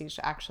The Prestige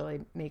to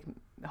actually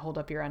hold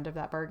up your end of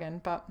that bargain.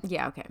 But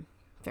yeah, okay.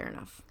 Fair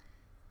enough.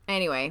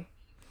 Anyway,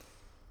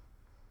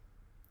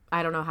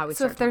 I don't know how we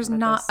So if there's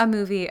not a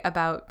movie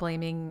about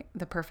blaming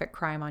the perfect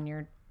crime on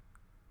your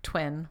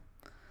twin,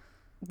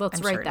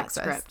 let's write that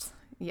script.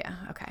 Yeah,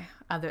 okay.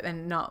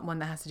 And not one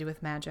that has to do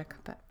with magic,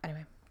 but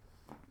anyway.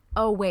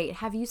 Oh wait,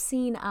 have you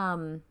seen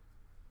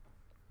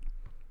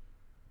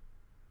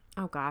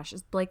oh gosh,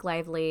 it's Blake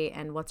Lively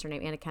and what's her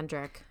name? Anna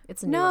Kendrick.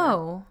 It's a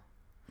No.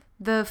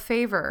 The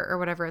Favor or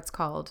whatever it's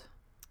called.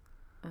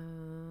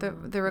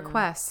 The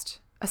Request.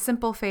 A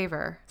Simple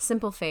Favor.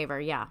 Simple Favor,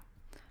 yeah.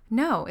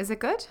 No, is it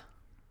good?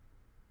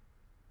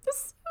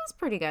 This was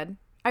pretty good.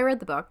 I read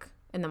the book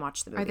and then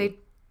watched the movie.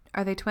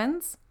 Are they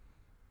twins?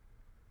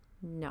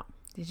 No.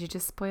 Did you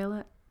just spoil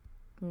it?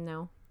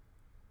 No.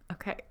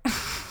 Okay.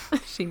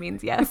 She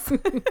means yes.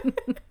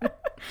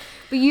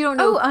 But you don't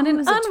know. Oh, on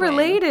an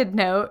unrelated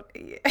note.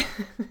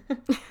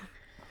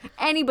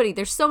 Anybody.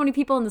 There's so many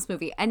people in this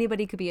movie.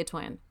 Anybody could be a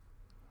twin.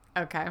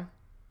 Okay.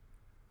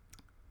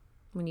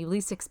 When you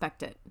least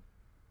expect it.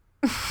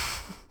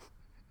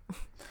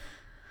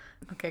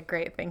 Okay,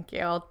 great. Thank you.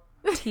 I'll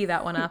tee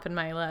that one up in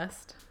my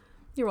list.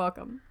 You're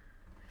welcome.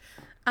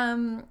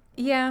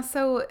 Yeah,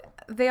 so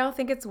they all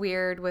think it's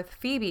weird with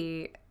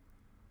Phoebe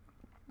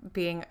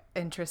being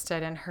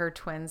interested in her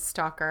twin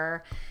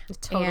stalker. It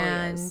totally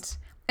is.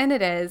 And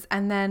it is.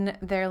 And then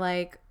they're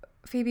like,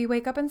 Phoebe,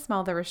 wake up and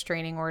smell the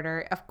restraining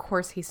order. Of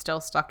course, he's still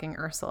stalking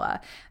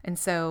Ursula. And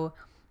so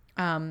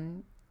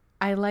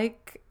I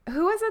like,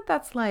 who is it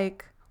that's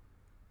like,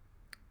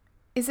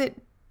 is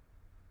it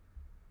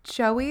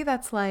Joey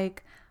that's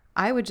like,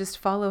 I would just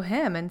follow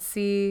him and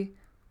see,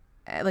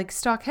 like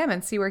stalk him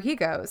and see where he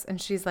goes.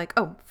 And she's like,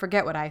 oh,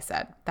 forget what I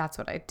said. That's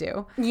what I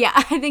do. Yeah,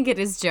 I think it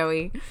is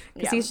Joey.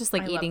 Because he's just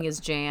like eating his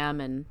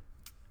jam and...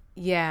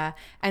 Yeah.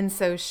 And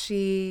so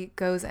she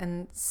goes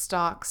and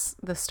stalks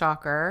the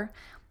stalker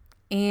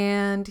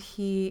and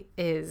he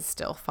is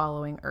still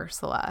following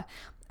Ursula.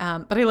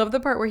 But I love the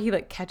part where he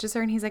like catches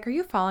her and he's like, are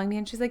you following me?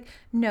 And she's like,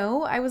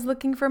 no, I was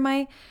looking for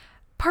my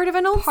part of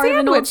an old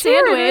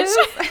sandwich.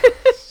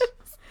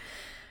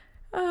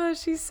 Oh,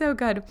 she's so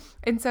good.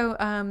 And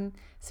so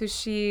so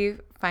she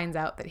finds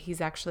out that he's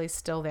actually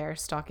still there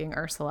stalking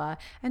Ursula.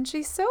 And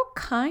she's so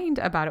kind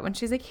about it when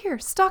she's like, here,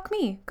 stalk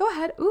me. Go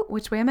ahead. Ooh,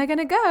 which way am I going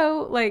to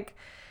go? Like,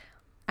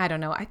 I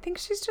don't know. I think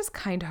she's just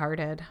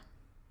kind-hearted.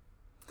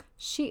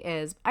 She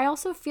is. I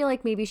also feel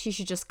like maybe she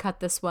should just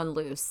cut this one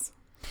loose.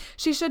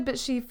 She should, but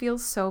she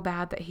feels so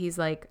bad that he's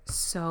like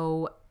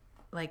so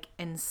like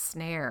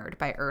ensnared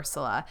by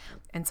Ursula.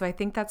 And so I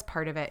think that's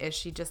part of it is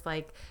she just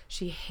like,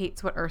 she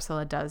hates what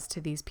Ursula does to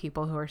these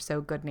people who are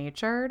so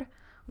good-natured.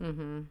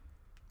 Mm-hmm.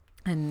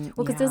 And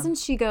well, because doesn't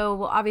she go,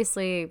 well,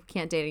 obviously we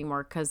can't date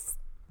anymore because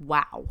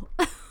wow.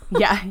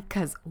 Yeah,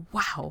 because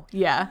wow.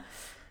 Yeah.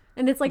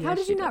 And it's like, how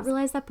did you not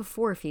realize that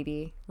before,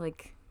 Phoebe?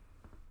 Like,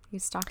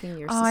 he's stalking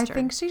your sister. I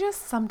think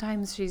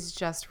sometimes she's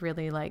just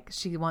really like,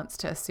 she wants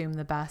to assume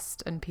the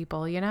best in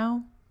people, you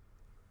know?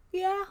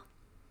 Yeah.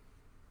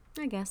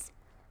 I guess.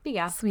 But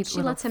yeah, sweet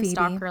she lets him Phoebe.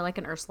 stalk her like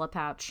an Ursula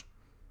Patch.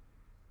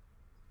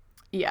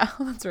 Yeah,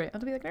 that's right.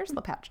 It'll be like an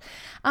Ursula Patch.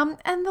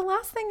 And the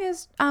last thing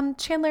is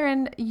Chandler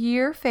and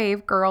your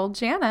fave girl,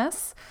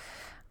 Janice.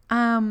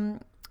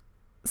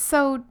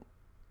 So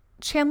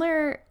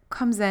Chandler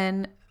comes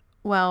in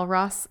while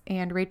Ross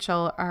and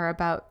Rachel are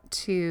about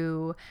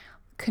to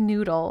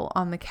canoodle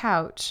on the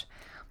couch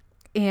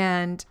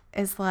and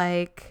is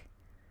like,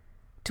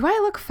 do I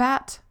look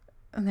fat?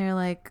 And they're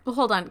like, well,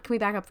 hold on. Can we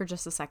back up for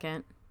just a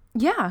second?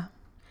 Yeah.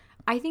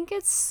 I think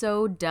it's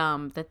so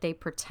dumb that they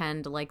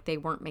pretend like they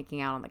weren't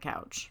making out on the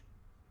couch.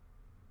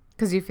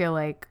 Because you feel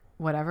like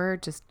whatever,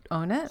 just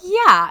own it.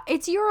 Yeah,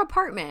 it's your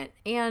apartment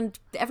and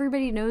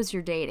everybody knows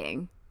you're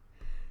dating.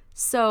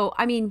 So,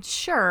 I mean,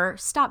 sure,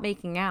 stop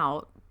making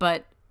out,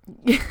 but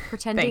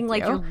pretending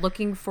like you're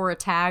looking for a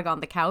tag on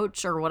the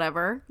couch or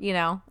whatever, you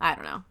know, I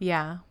don't know.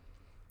 Yeah.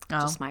 Oh.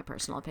 Just my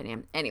personal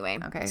opinion. Anyway,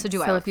 Okay. so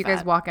do I So look if you fat?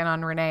 guys walk in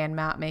on Renee and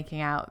Matt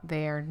making out,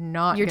 they are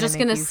not. You're just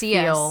gonna gonna see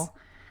us.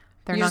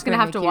 They're You're not just gonna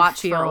gonna have to make you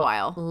watch for a feel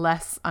while.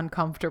 less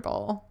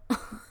uncomfortable.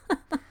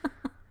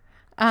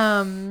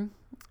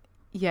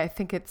 Yeah, I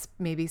think it's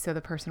maybe so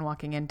the person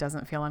walking in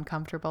doesn't feel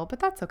uncomfortable, but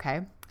that's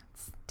okay.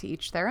 It's to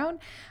each their own.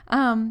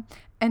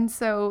 And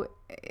so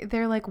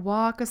they're like,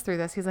 walk us through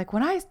this. He's like,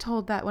 when I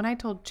told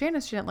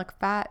Janice she didn't look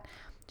fat,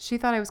 she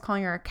thought I was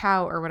calling her a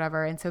cow or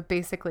whatever. And so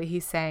basically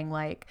he's saying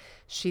like,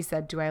 she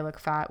said, do I look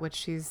fat? Which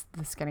she's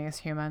the skinniest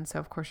human. So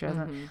of course she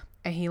doesn't. Mm-hmm.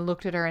 And he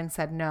looked at her and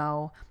said,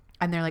 no.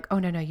 And they're like, oh,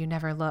 no, you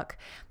never look.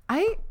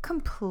 I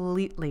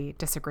completely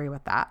disagree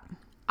with that.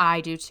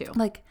 I do too.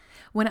 Like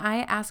when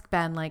I ask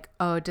Ben, like,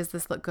 oh, does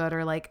this look good?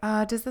 Or like,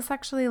 does this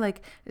actually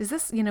like, is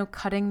this,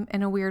 cutting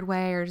in a weird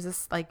way? Or is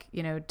this like,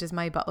 does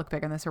my butt look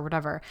big on this or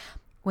whatever?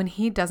 When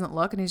he doesn't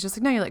look and he's just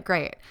like, no, you look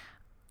great.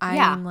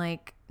 I'm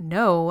like,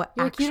 no,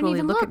 you're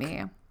actually like, look at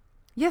me.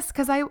 Yes,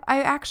 because I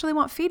actually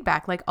want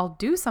feedback. Like I'll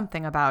do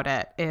something about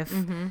it if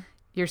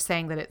you're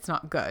saying that it's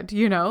not good,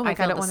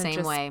 Like I don't want to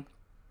just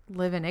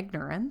live in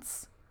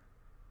ignorance.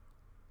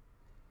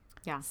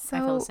 Yeah, so I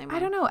feel the same way. I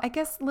don't know. I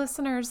guess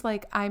listeners,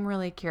 like, I'm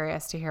really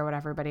curious to hear what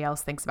everybody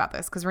else thinks about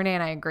this because Renee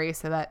and I agree.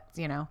 So that,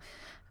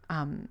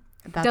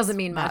 that doesn't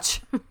mean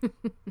much.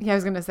 Yeah, I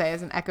was going to say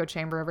as an echo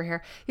chamber over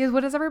here. Yes, what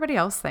does everybody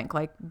else think?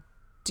 Like,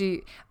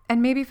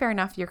 and maybe fair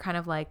enough, you're kind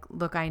of like,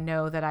 look, I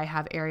know that I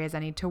have areas I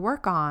need to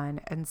work on.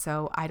 And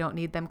so I don't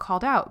need them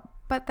called out.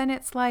 But then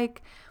it's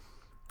like,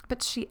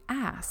 but she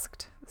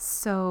asked.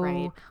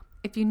 So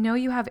if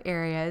you have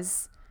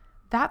areas,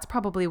 that's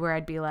probably where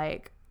I'd be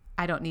like,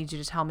 I don't need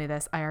you to tell me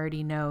this. I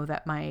already know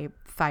that my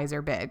thighs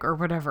are big or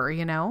whatever,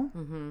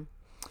 Mm-hmm.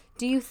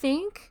 Do you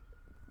think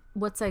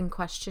what's in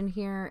question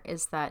here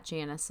is that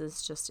Janice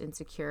is just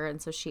insecure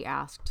and so she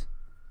asked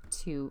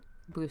to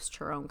boost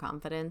her own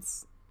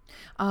confidence?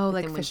 Oh,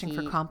 like fishing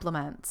for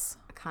compliments.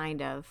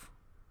 Kind of.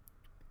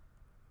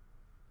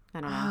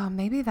 I don't know. Oh,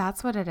 maybe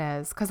that's what it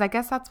is. Because I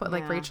guess that's what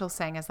like Rachel's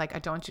saying is like, I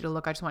don't want you to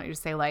look. I just want you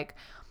to say like,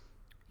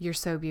 you're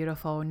so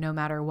beautiful no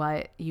matter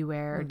what you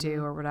wear or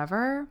do or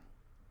whatever.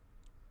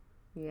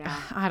 Yeah.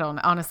 I don't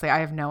know. Honestly,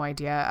 I have no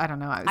idea. I don't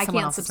know. I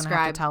can't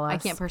subscribe. I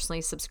can't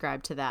personally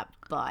subscribe to that,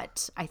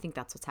 but I think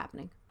that's what's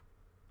happening.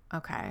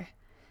 Okay.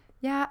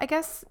 Yeah, I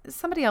guess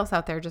somebody else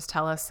out there just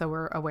tell us so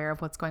we're aware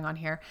of what's going on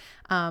here.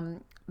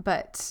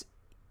 But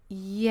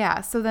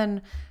yeah, so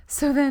then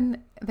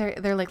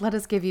they're like, let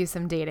us give you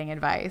some dating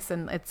advice.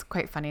 And it's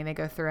quite funny. They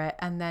go through it.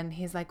 And then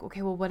he's like,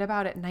 okay, well, what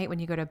about at night when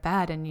you go to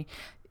bed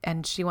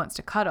and she wants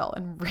to cuddle?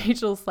 And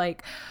Rachel's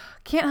like,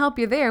 can't help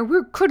you there.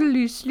 We're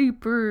cuddly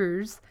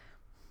sleepers.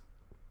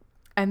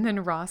 And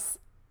then Ross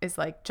is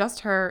like,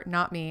 just her,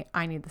 not me.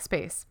 I need the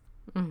space.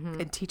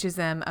 Mm-hmm. It teaches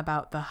them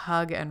about the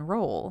hug and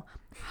roll.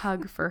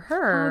 Hug for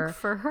her. Hug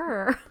for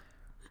her.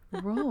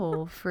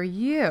 Roll for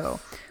you.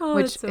 Oh,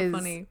 which that's so is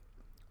funny.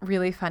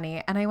 Really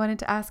funny. And I wanted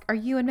to ask, are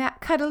you and Matt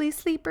cuddly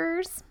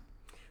sleepers?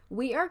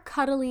 We are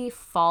cuddly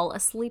fall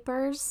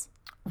asleepers.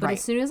 But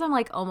as soon as I'm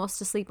like almost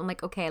asleep, I'm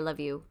like, okay, I love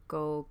you.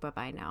 Go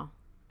bye-bye now.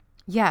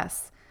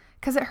 Yes.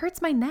 Because it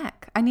hurts my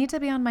neck. I need to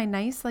be on my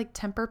nice, like,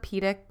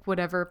 Tempur-Pedic,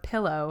 whatever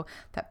pillow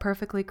that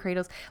perfectly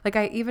cradles. Like,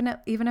 even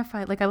if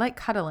I, like, I like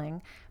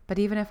cuddling, but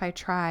even if I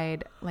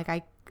tried,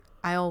 like,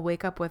 I'll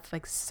wake up with,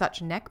 like,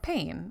 such neck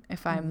pain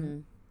if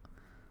I'm,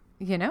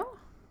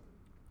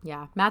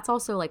 Yeah. Matt's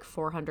also, like,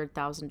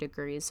 400,000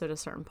 degrees. So at a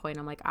certain point,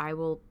 I'm like, I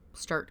will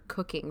start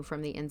cooking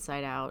from the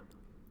inside out.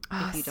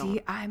 If you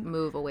don't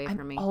move away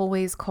from me. I'm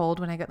always cold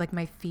when I go, like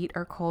my feet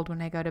are cold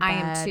when I go to bed. I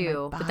am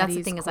too. But that's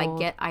the thing is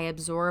I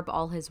absorb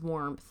all his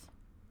warmth.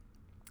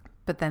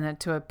 But then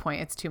to a point,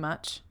 it's too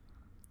much.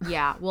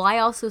 Yeah. Well, I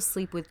also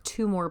sleep with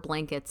 2 more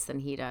blankets than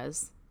he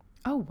does.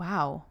 Oh,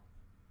 wow.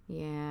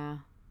 Yeah.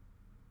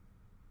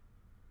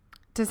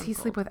 Does he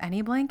sleep with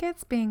any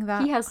blankets being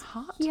that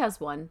hot? He has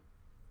one.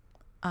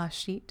 A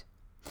sheet.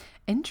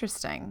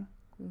 Interesting.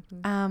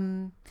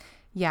 Mm-hmm.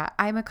 Yeah,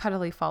 I'm a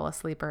cuddly fall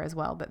asleeper as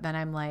well, but then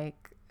I'm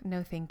like,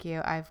 no, thank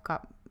you. I've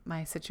got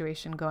my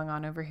situation going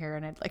on over here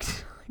and I'd like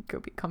to go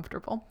be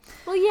comfortable.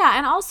 Well, yeah.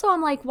 And also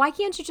I'm like, why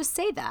can't you just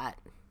say that?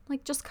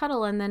 Like just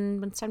cuddle. And then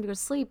when it's time to go to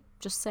sleep,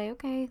 just say,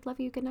 okay, love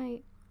you. Good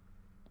night.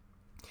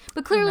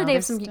 But clearly they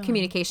have some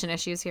communication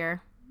issues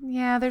here.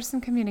 Yeah, there's some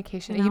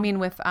communication. You mean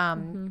with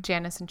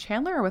Janice and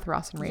Chandler or with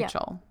Ross and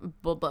Rachel? Yeah.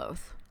 Well,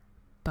 both.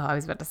 I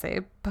was about to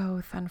say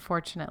both,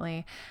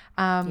 unfortunately.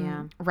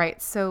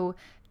 Right. So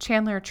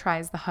Chandler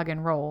tries the hug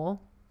and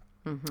roll,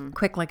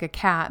 quick like a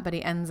cat, but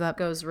he ends up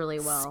goes really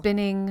well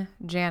spinning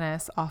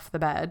Janice off the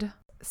bed.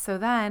 So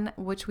then,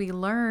 which we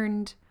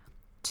learned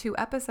 2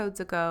 episodes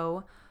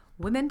ago,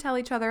 women tell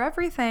each other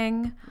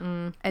everything.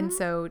 Mm-hmm. And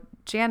so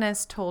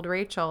Janice told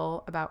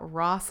Rachel about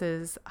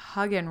Ross's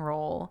hug and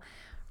roll.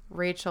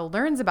 Rachel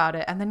learns about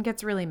it and then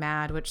gets really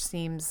mad, which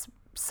seems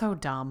so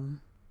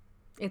dumb.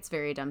 It's a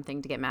very dumb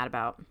thing to get mad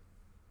about.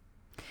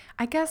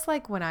 I guess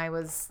like when I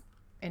was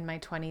in my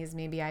 20s,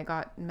 maybe I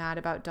got mad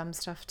about dumb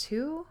stuff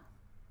too.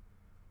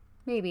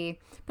 Maybe.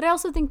 But I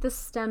also think this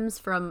stems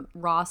from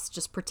Ross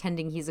just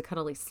pretending he's a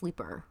cuddly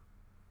sleeper.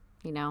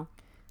 You know?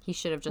 He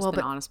should have just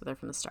been honest with her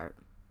from the start.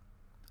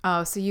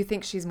 Oh, so you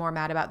think she's more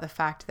mad about the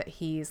fact that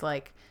he's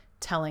like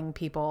telling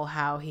people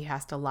how he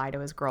has to lie to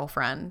his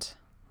girlfriend?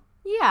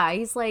 Yeah,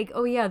 he's like,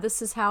 oh yeah,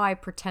 this is how I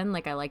pretend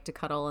like I like to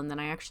cuddle and then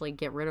I actually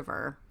get rid of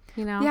her.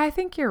 You know? Yeah, I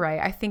think you're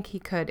right. I think he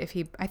could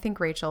I think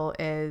Rachel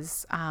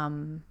is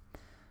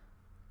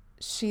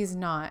she's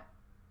not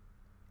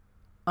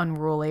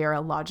unruly or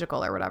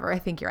illogical or whatever. I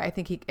think you're right. I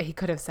think he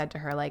could have said to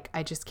her like,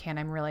 I just can't,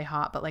 I'm really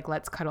hot, but like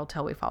let's cuddle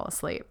till we fall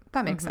asleep.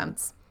 That makes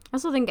sense. I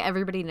also think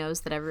everybody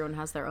knows that everyone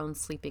has their own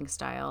sleeping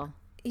style.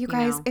 You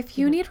guys, if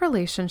you need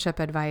relationship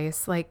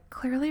advice, like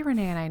clearly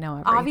Renee and I know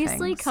everything.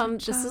 Obviously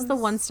this is the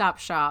one-stop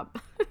shop.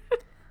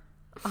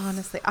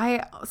 Honestly,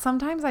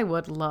 sometimes I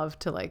would love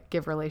to like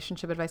give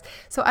relationship advice.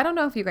 So I don't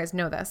know if you guys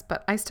know this,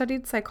 but I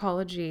studied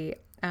psychology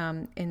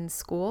in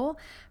school.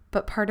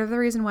 But part of the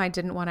reason why I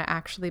didn't want to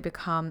actually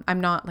become, I'm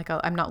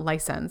not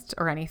licensed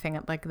or anything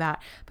like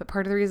that. But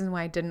part of the reason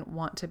why I didn't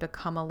want to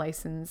become a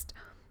licensed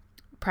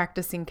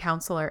practicing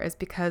counselor is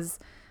because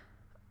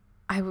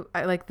I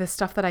like the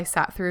stuff that I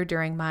sat through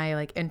during my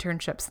like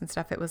internships and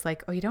stuff. It was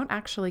like, oh, you don't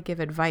actually give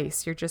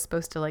advice. You're just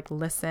supposed to like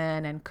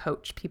listen and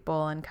coach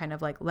people and kind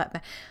of like let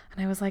them.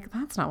 And I was like,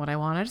 that's not what I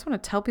want. I just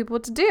want to tell people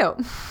what to do.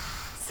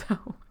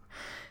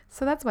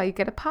 So that's why you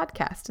get a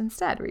podcast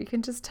instead, where you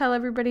can just tell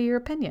everybody your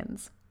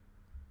opinions.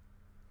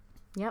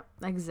 Yep,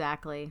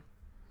 exactly.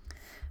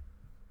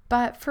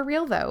 But for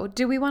real though,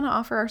 do we want to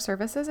offer our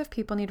services if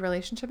people need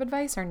relationship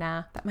advice or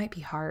nah? That might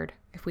be hard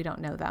if we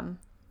don't know them.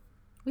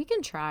 We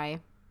can try.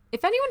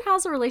 If anyone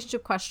has a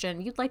relationship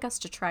question you'd like us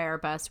to try our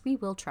best, we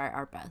will try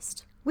our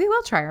best. We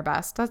will try our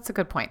best. That's a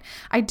good point.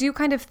 I do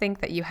kind of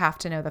think that you have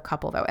to know the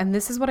couple though. And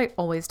this is what I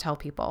always tell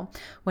people.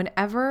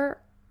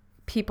 Whenever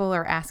people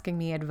are asking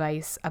me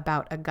advice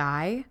about a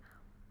guy,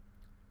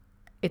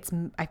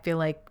 I feel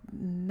like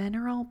men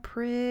are all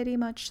pretty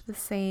much the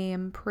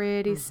same,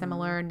 pretty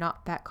similar,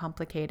 not that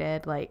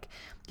complicated. Like,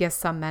 yes,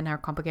 some men are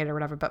complicated or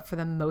whatever, but for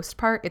the most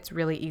part, it's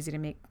really easy to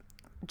make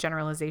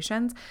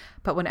generalizations.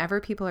 But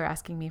whenever people are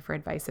asking me for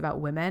advice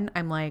about women,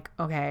 I'm like,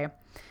 okay,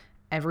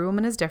 every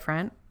woman is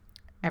different.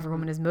 Every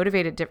woman is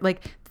motivated.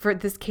 Like for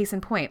this case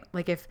in point,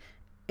 like if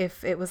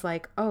it was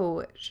like,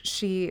 oh,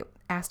 she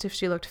asked if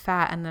she looked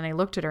fat and then I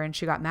looked at her and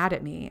she got mad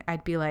at me,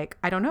 I'd be like,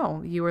 I don't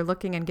know. You were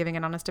looking and giving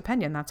an honest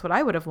opinion. That's what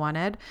I would have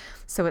wanted.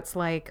 So it's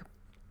like,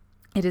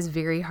 it is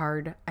very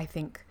hard, I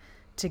think,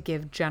 to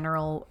give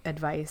general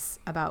advice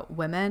about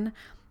women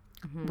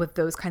with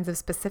those kinds of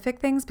specific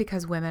things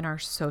because women are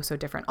so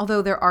different.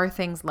 Although there are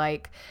things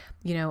like,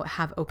 you know,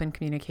 have open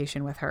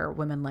communication with her,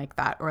 women like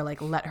that, or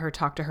like let her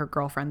talk to her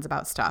girlfriends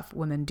about stuff.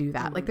 Women do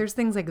that. Like there's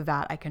things like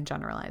that I can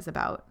generalize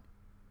about.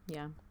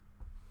 Yeah.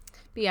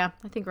 But yeah,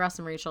 I think Ross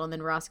and Rachel, and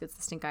then Ross gets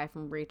the stink eye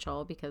from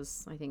Rachel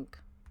because I think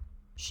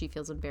she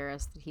feels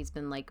embarrassed that he's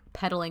been like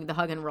peddling the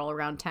hug and roll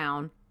around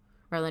town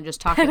rather than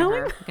just talking to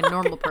her like a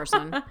normal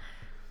person.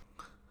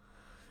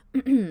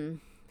 But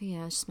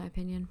yeah, it's just my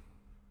opinion.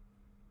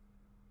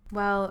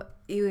 Well,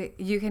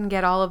 you can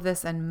get all of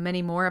this and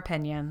many more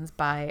opinions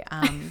by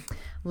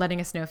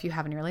letting us know if you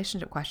have any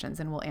relationship questions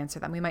and we'll answer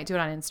them. We might do it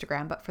on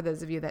Instagram, but for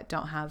those of you that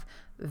don't have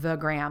the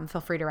gram,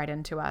 feel free to write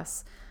into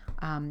us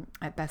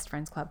at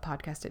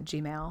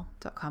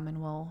bestfriendsclubpodcast@gmail.com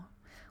and we'll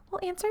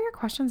answer your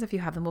questions if you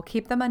have them. We'll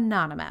keep them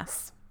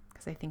anonymous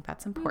because I think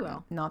that's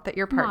important. Not that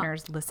your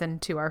partners listen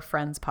to our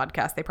friends'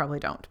 podcast. They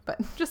probably don't,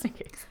 but just in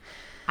case.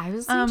 I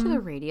was listening to the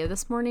radio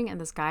this morning and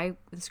this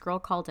girl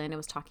called in and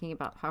was talking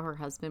about how her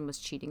husband was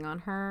cheating on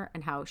her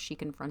and how she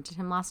confronted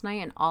him last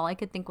night. And all I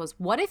could think was,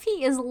 what if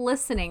he is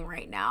listening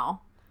right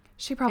now?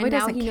 She probably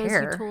doesn't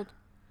care.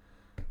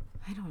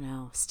 I don't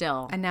know.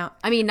 Still. And now,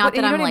 I mean, not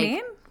that I'm like, I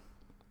mean?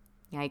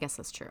 Yeah, I guess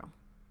that's true.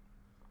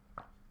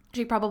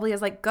 She probably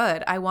is like,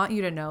 good. I want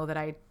you to know that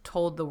I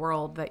told the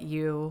world that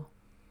you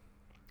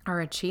are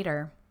a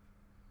cheater.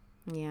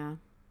 Yeah.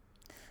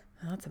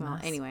 That's a mess.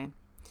 Anyway.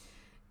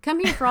 Come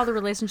here for all the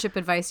relationship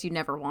advice you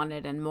never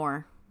wanted and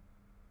more.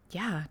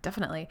 Yeah,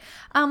 definitely.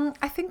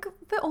 I think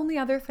the only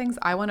other things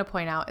I want to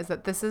point out is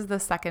that this is the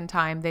second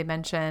time they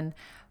mention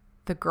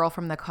the girl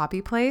from the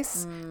copy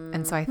place.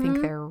 And so I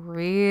think they're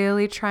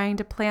really trying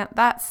to plant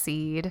that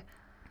seed.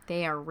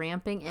 They are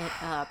ramping it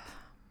up.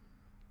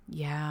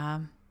 Yeah.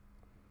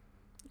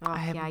 Oh,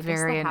 I'm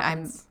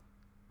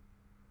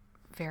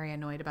very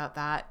annoyed about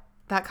that.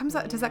 That comes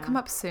up. Does that come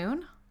up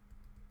soon?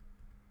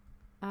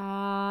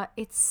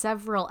 It's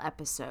several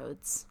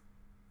episodes.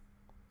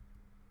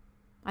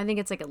 I think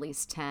it's like at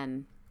least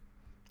 10.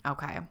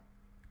 Okay.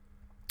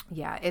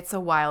 Yeah, it's a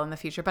while in the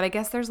future, but I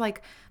guess there's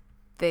like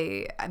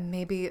I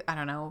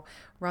don't know,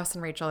 Ross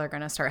and Rachel are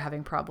going to start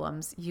having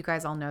problems. You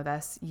guys all know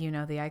this. You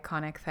know the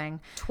iconic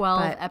thing.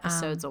 12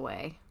 episodes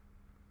away.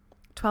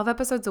 12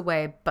 episodes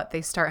away, but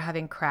they start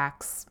having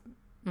cracks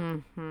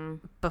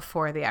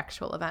before the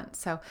actual event.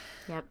 So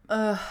Yep.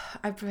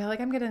 I feel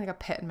like I'm getting like a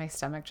pit in my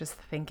stomach just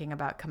thinking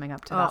about coming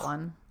up to that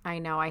one. I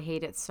know. I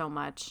hate it so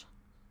much.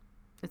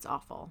 It's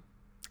awful.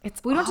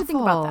 It's We don't have to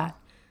think about that.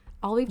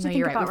 All we have to No, think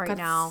you're right. about We've right got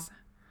now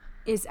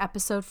is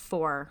episode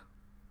 4,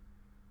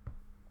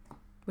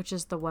 which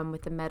is the one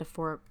with the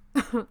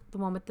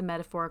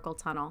metaphorical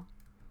tunnel.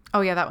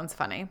 Oh yeah, that one's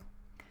funny.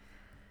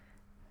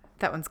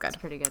 That one's good. It's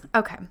pretty good.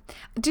 Okay.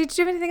 Did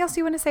you have anything else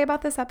you want to say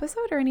about this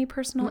episode or any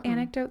personal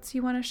anecdotes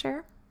you want to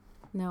share?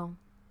 No,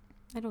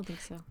 I don't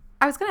think so.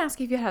 I was going to ask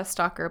you if you had a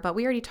stalker, but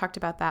we already talked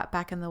about that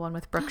back in the one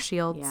with Brooke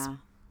Shields.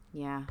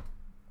 Yeah,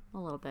 a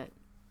little bit.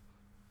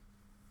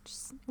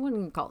 Just, I wouldn't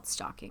even call it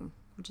stalking.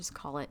 I'd just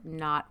call it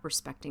not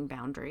respecting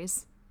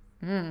boundaries.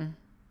 And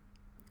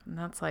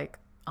that's like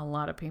a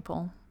lot of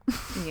people.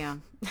 Yeah.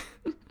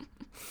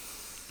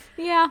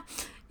 Yeah.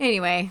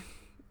 Anyway.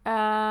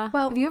 Well,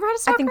 have you ever had a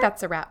stalker? I think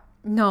that's a wrap.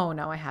 No,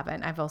 I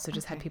haven't. I've also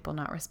just had people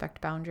not respect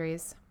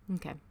boundaries.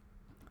 Okay.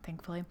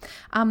 Thankfully.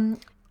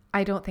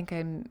 I don't think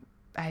I'm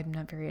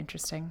not very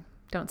interesting.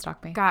 Don't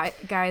stalk me.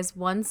 Guys,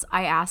 once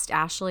I asked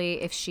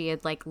Ashley if she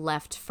had like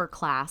left for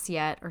class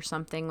yet or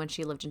something when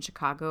she lived in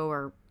Chicago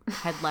or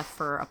had left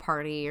for a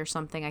party or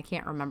something. I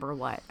can't remember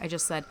what. I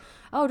just said,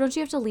 "Oh, don't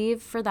you have to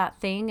leave for that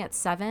thing at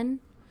 7?"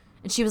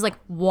 And she was like,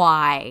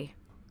 "Why?"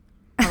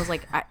 I was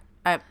like,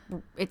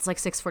 it's like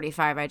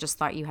 6:45. I just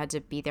thought you had to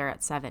be there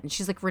at 7. And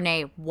she's like,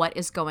 "Renee, what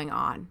is going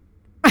on?"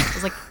 I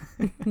was like,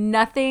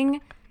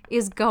 "Nothing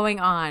is going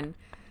on."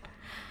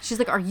 She's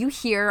like, "Are you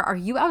here? Are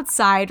you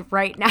outside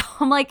right now?"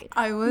 I'm like,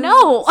 I was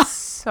no.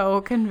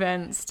 so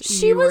convinced.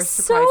 She you was were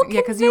so surprising. convinced.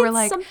 Yeah, because you were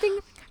like, something.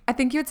 I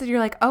think you had said, you're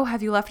like, "Oh,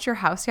 have you left your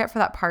house yet for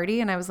that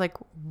party?" And I was like,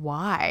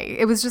 "Why?"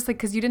 It was just like,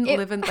 because you didn't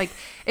live in, like,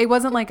 it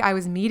wasn't like I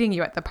was meeting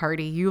you at the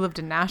party. You lived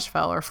in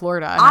Nashville or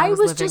Florida. And I was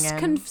living just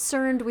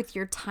concerned with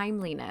your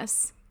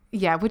timeliness.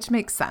 Yeah, which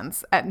makes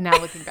sense now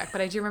looking back. But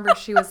I do remember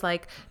she was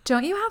like,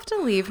 "Don't you have to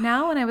leave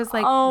now?" And I was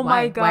like, "Oh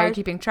my Why? God. Why are you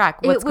keeping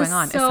track? What's going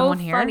on? Is someone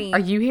here? Funny. Are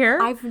you here?"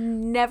 I've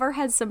never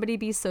had somebody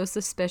be so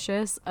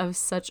suspicious of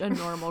such a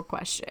normal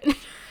question.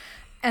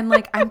 And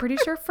like, I'm pretty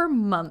sure for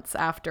months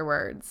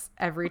afterwards,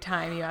 every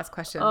time you ask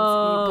questions,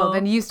 well,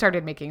 then you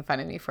started making fun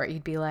of me for it.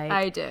 You'd be like,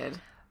 I did.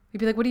 You'd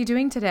be like, "What are you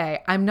doing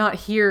today?" "I'm not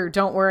here.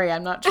 Don't worry.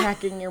 I'm not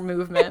tracking your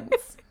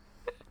movements."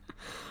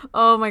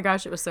 Oh my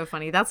gosh, it was so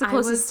funny. That's the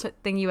closest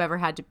thing you ever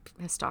had to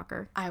a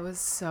stalker. I was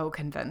so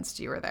convinced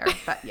you were there.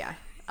 But yeah,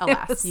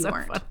 alas, you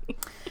weren't. Funny.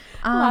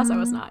 Alas, I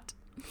was not.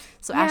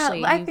 So yeah,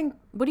 Ashley, I think,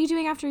 what are you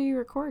doing after you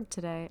record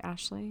today,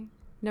 Ashley?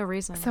 No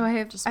reason. So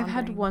I've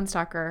had one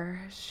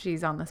stalker.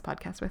 She's on this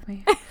podcast with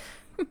me.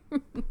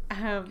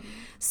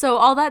 So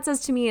all that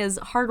says to me is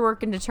hard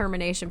work and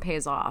determination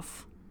pays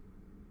off.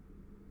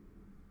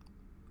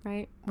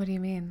 Right? What do you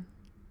mean?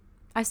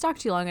 I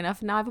stalked you long enough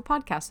and now I have a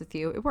podcast with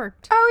you. It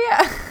worked. Oh,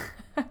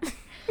 yeah.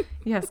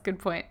 Yes, good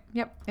point.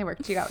 Yep, it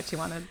worked. You got what you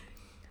wanted.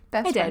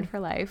 Best friend for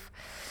life.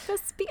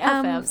 Just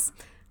BFFs.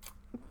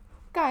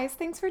 Guys,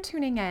 thanks for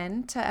tuning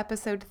in to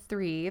episode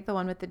 3, the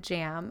one with the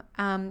jam.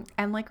 And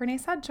like Renee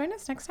said, join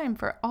us next time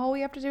for all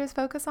we have to do is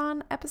focus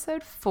on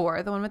episode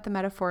 4, the one with the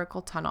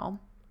metaphorical tunnel.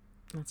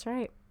 That's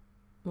right.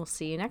 We'll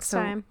see you next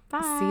time.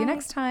 Bye. See you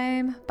next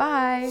time.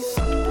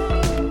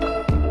 Bye.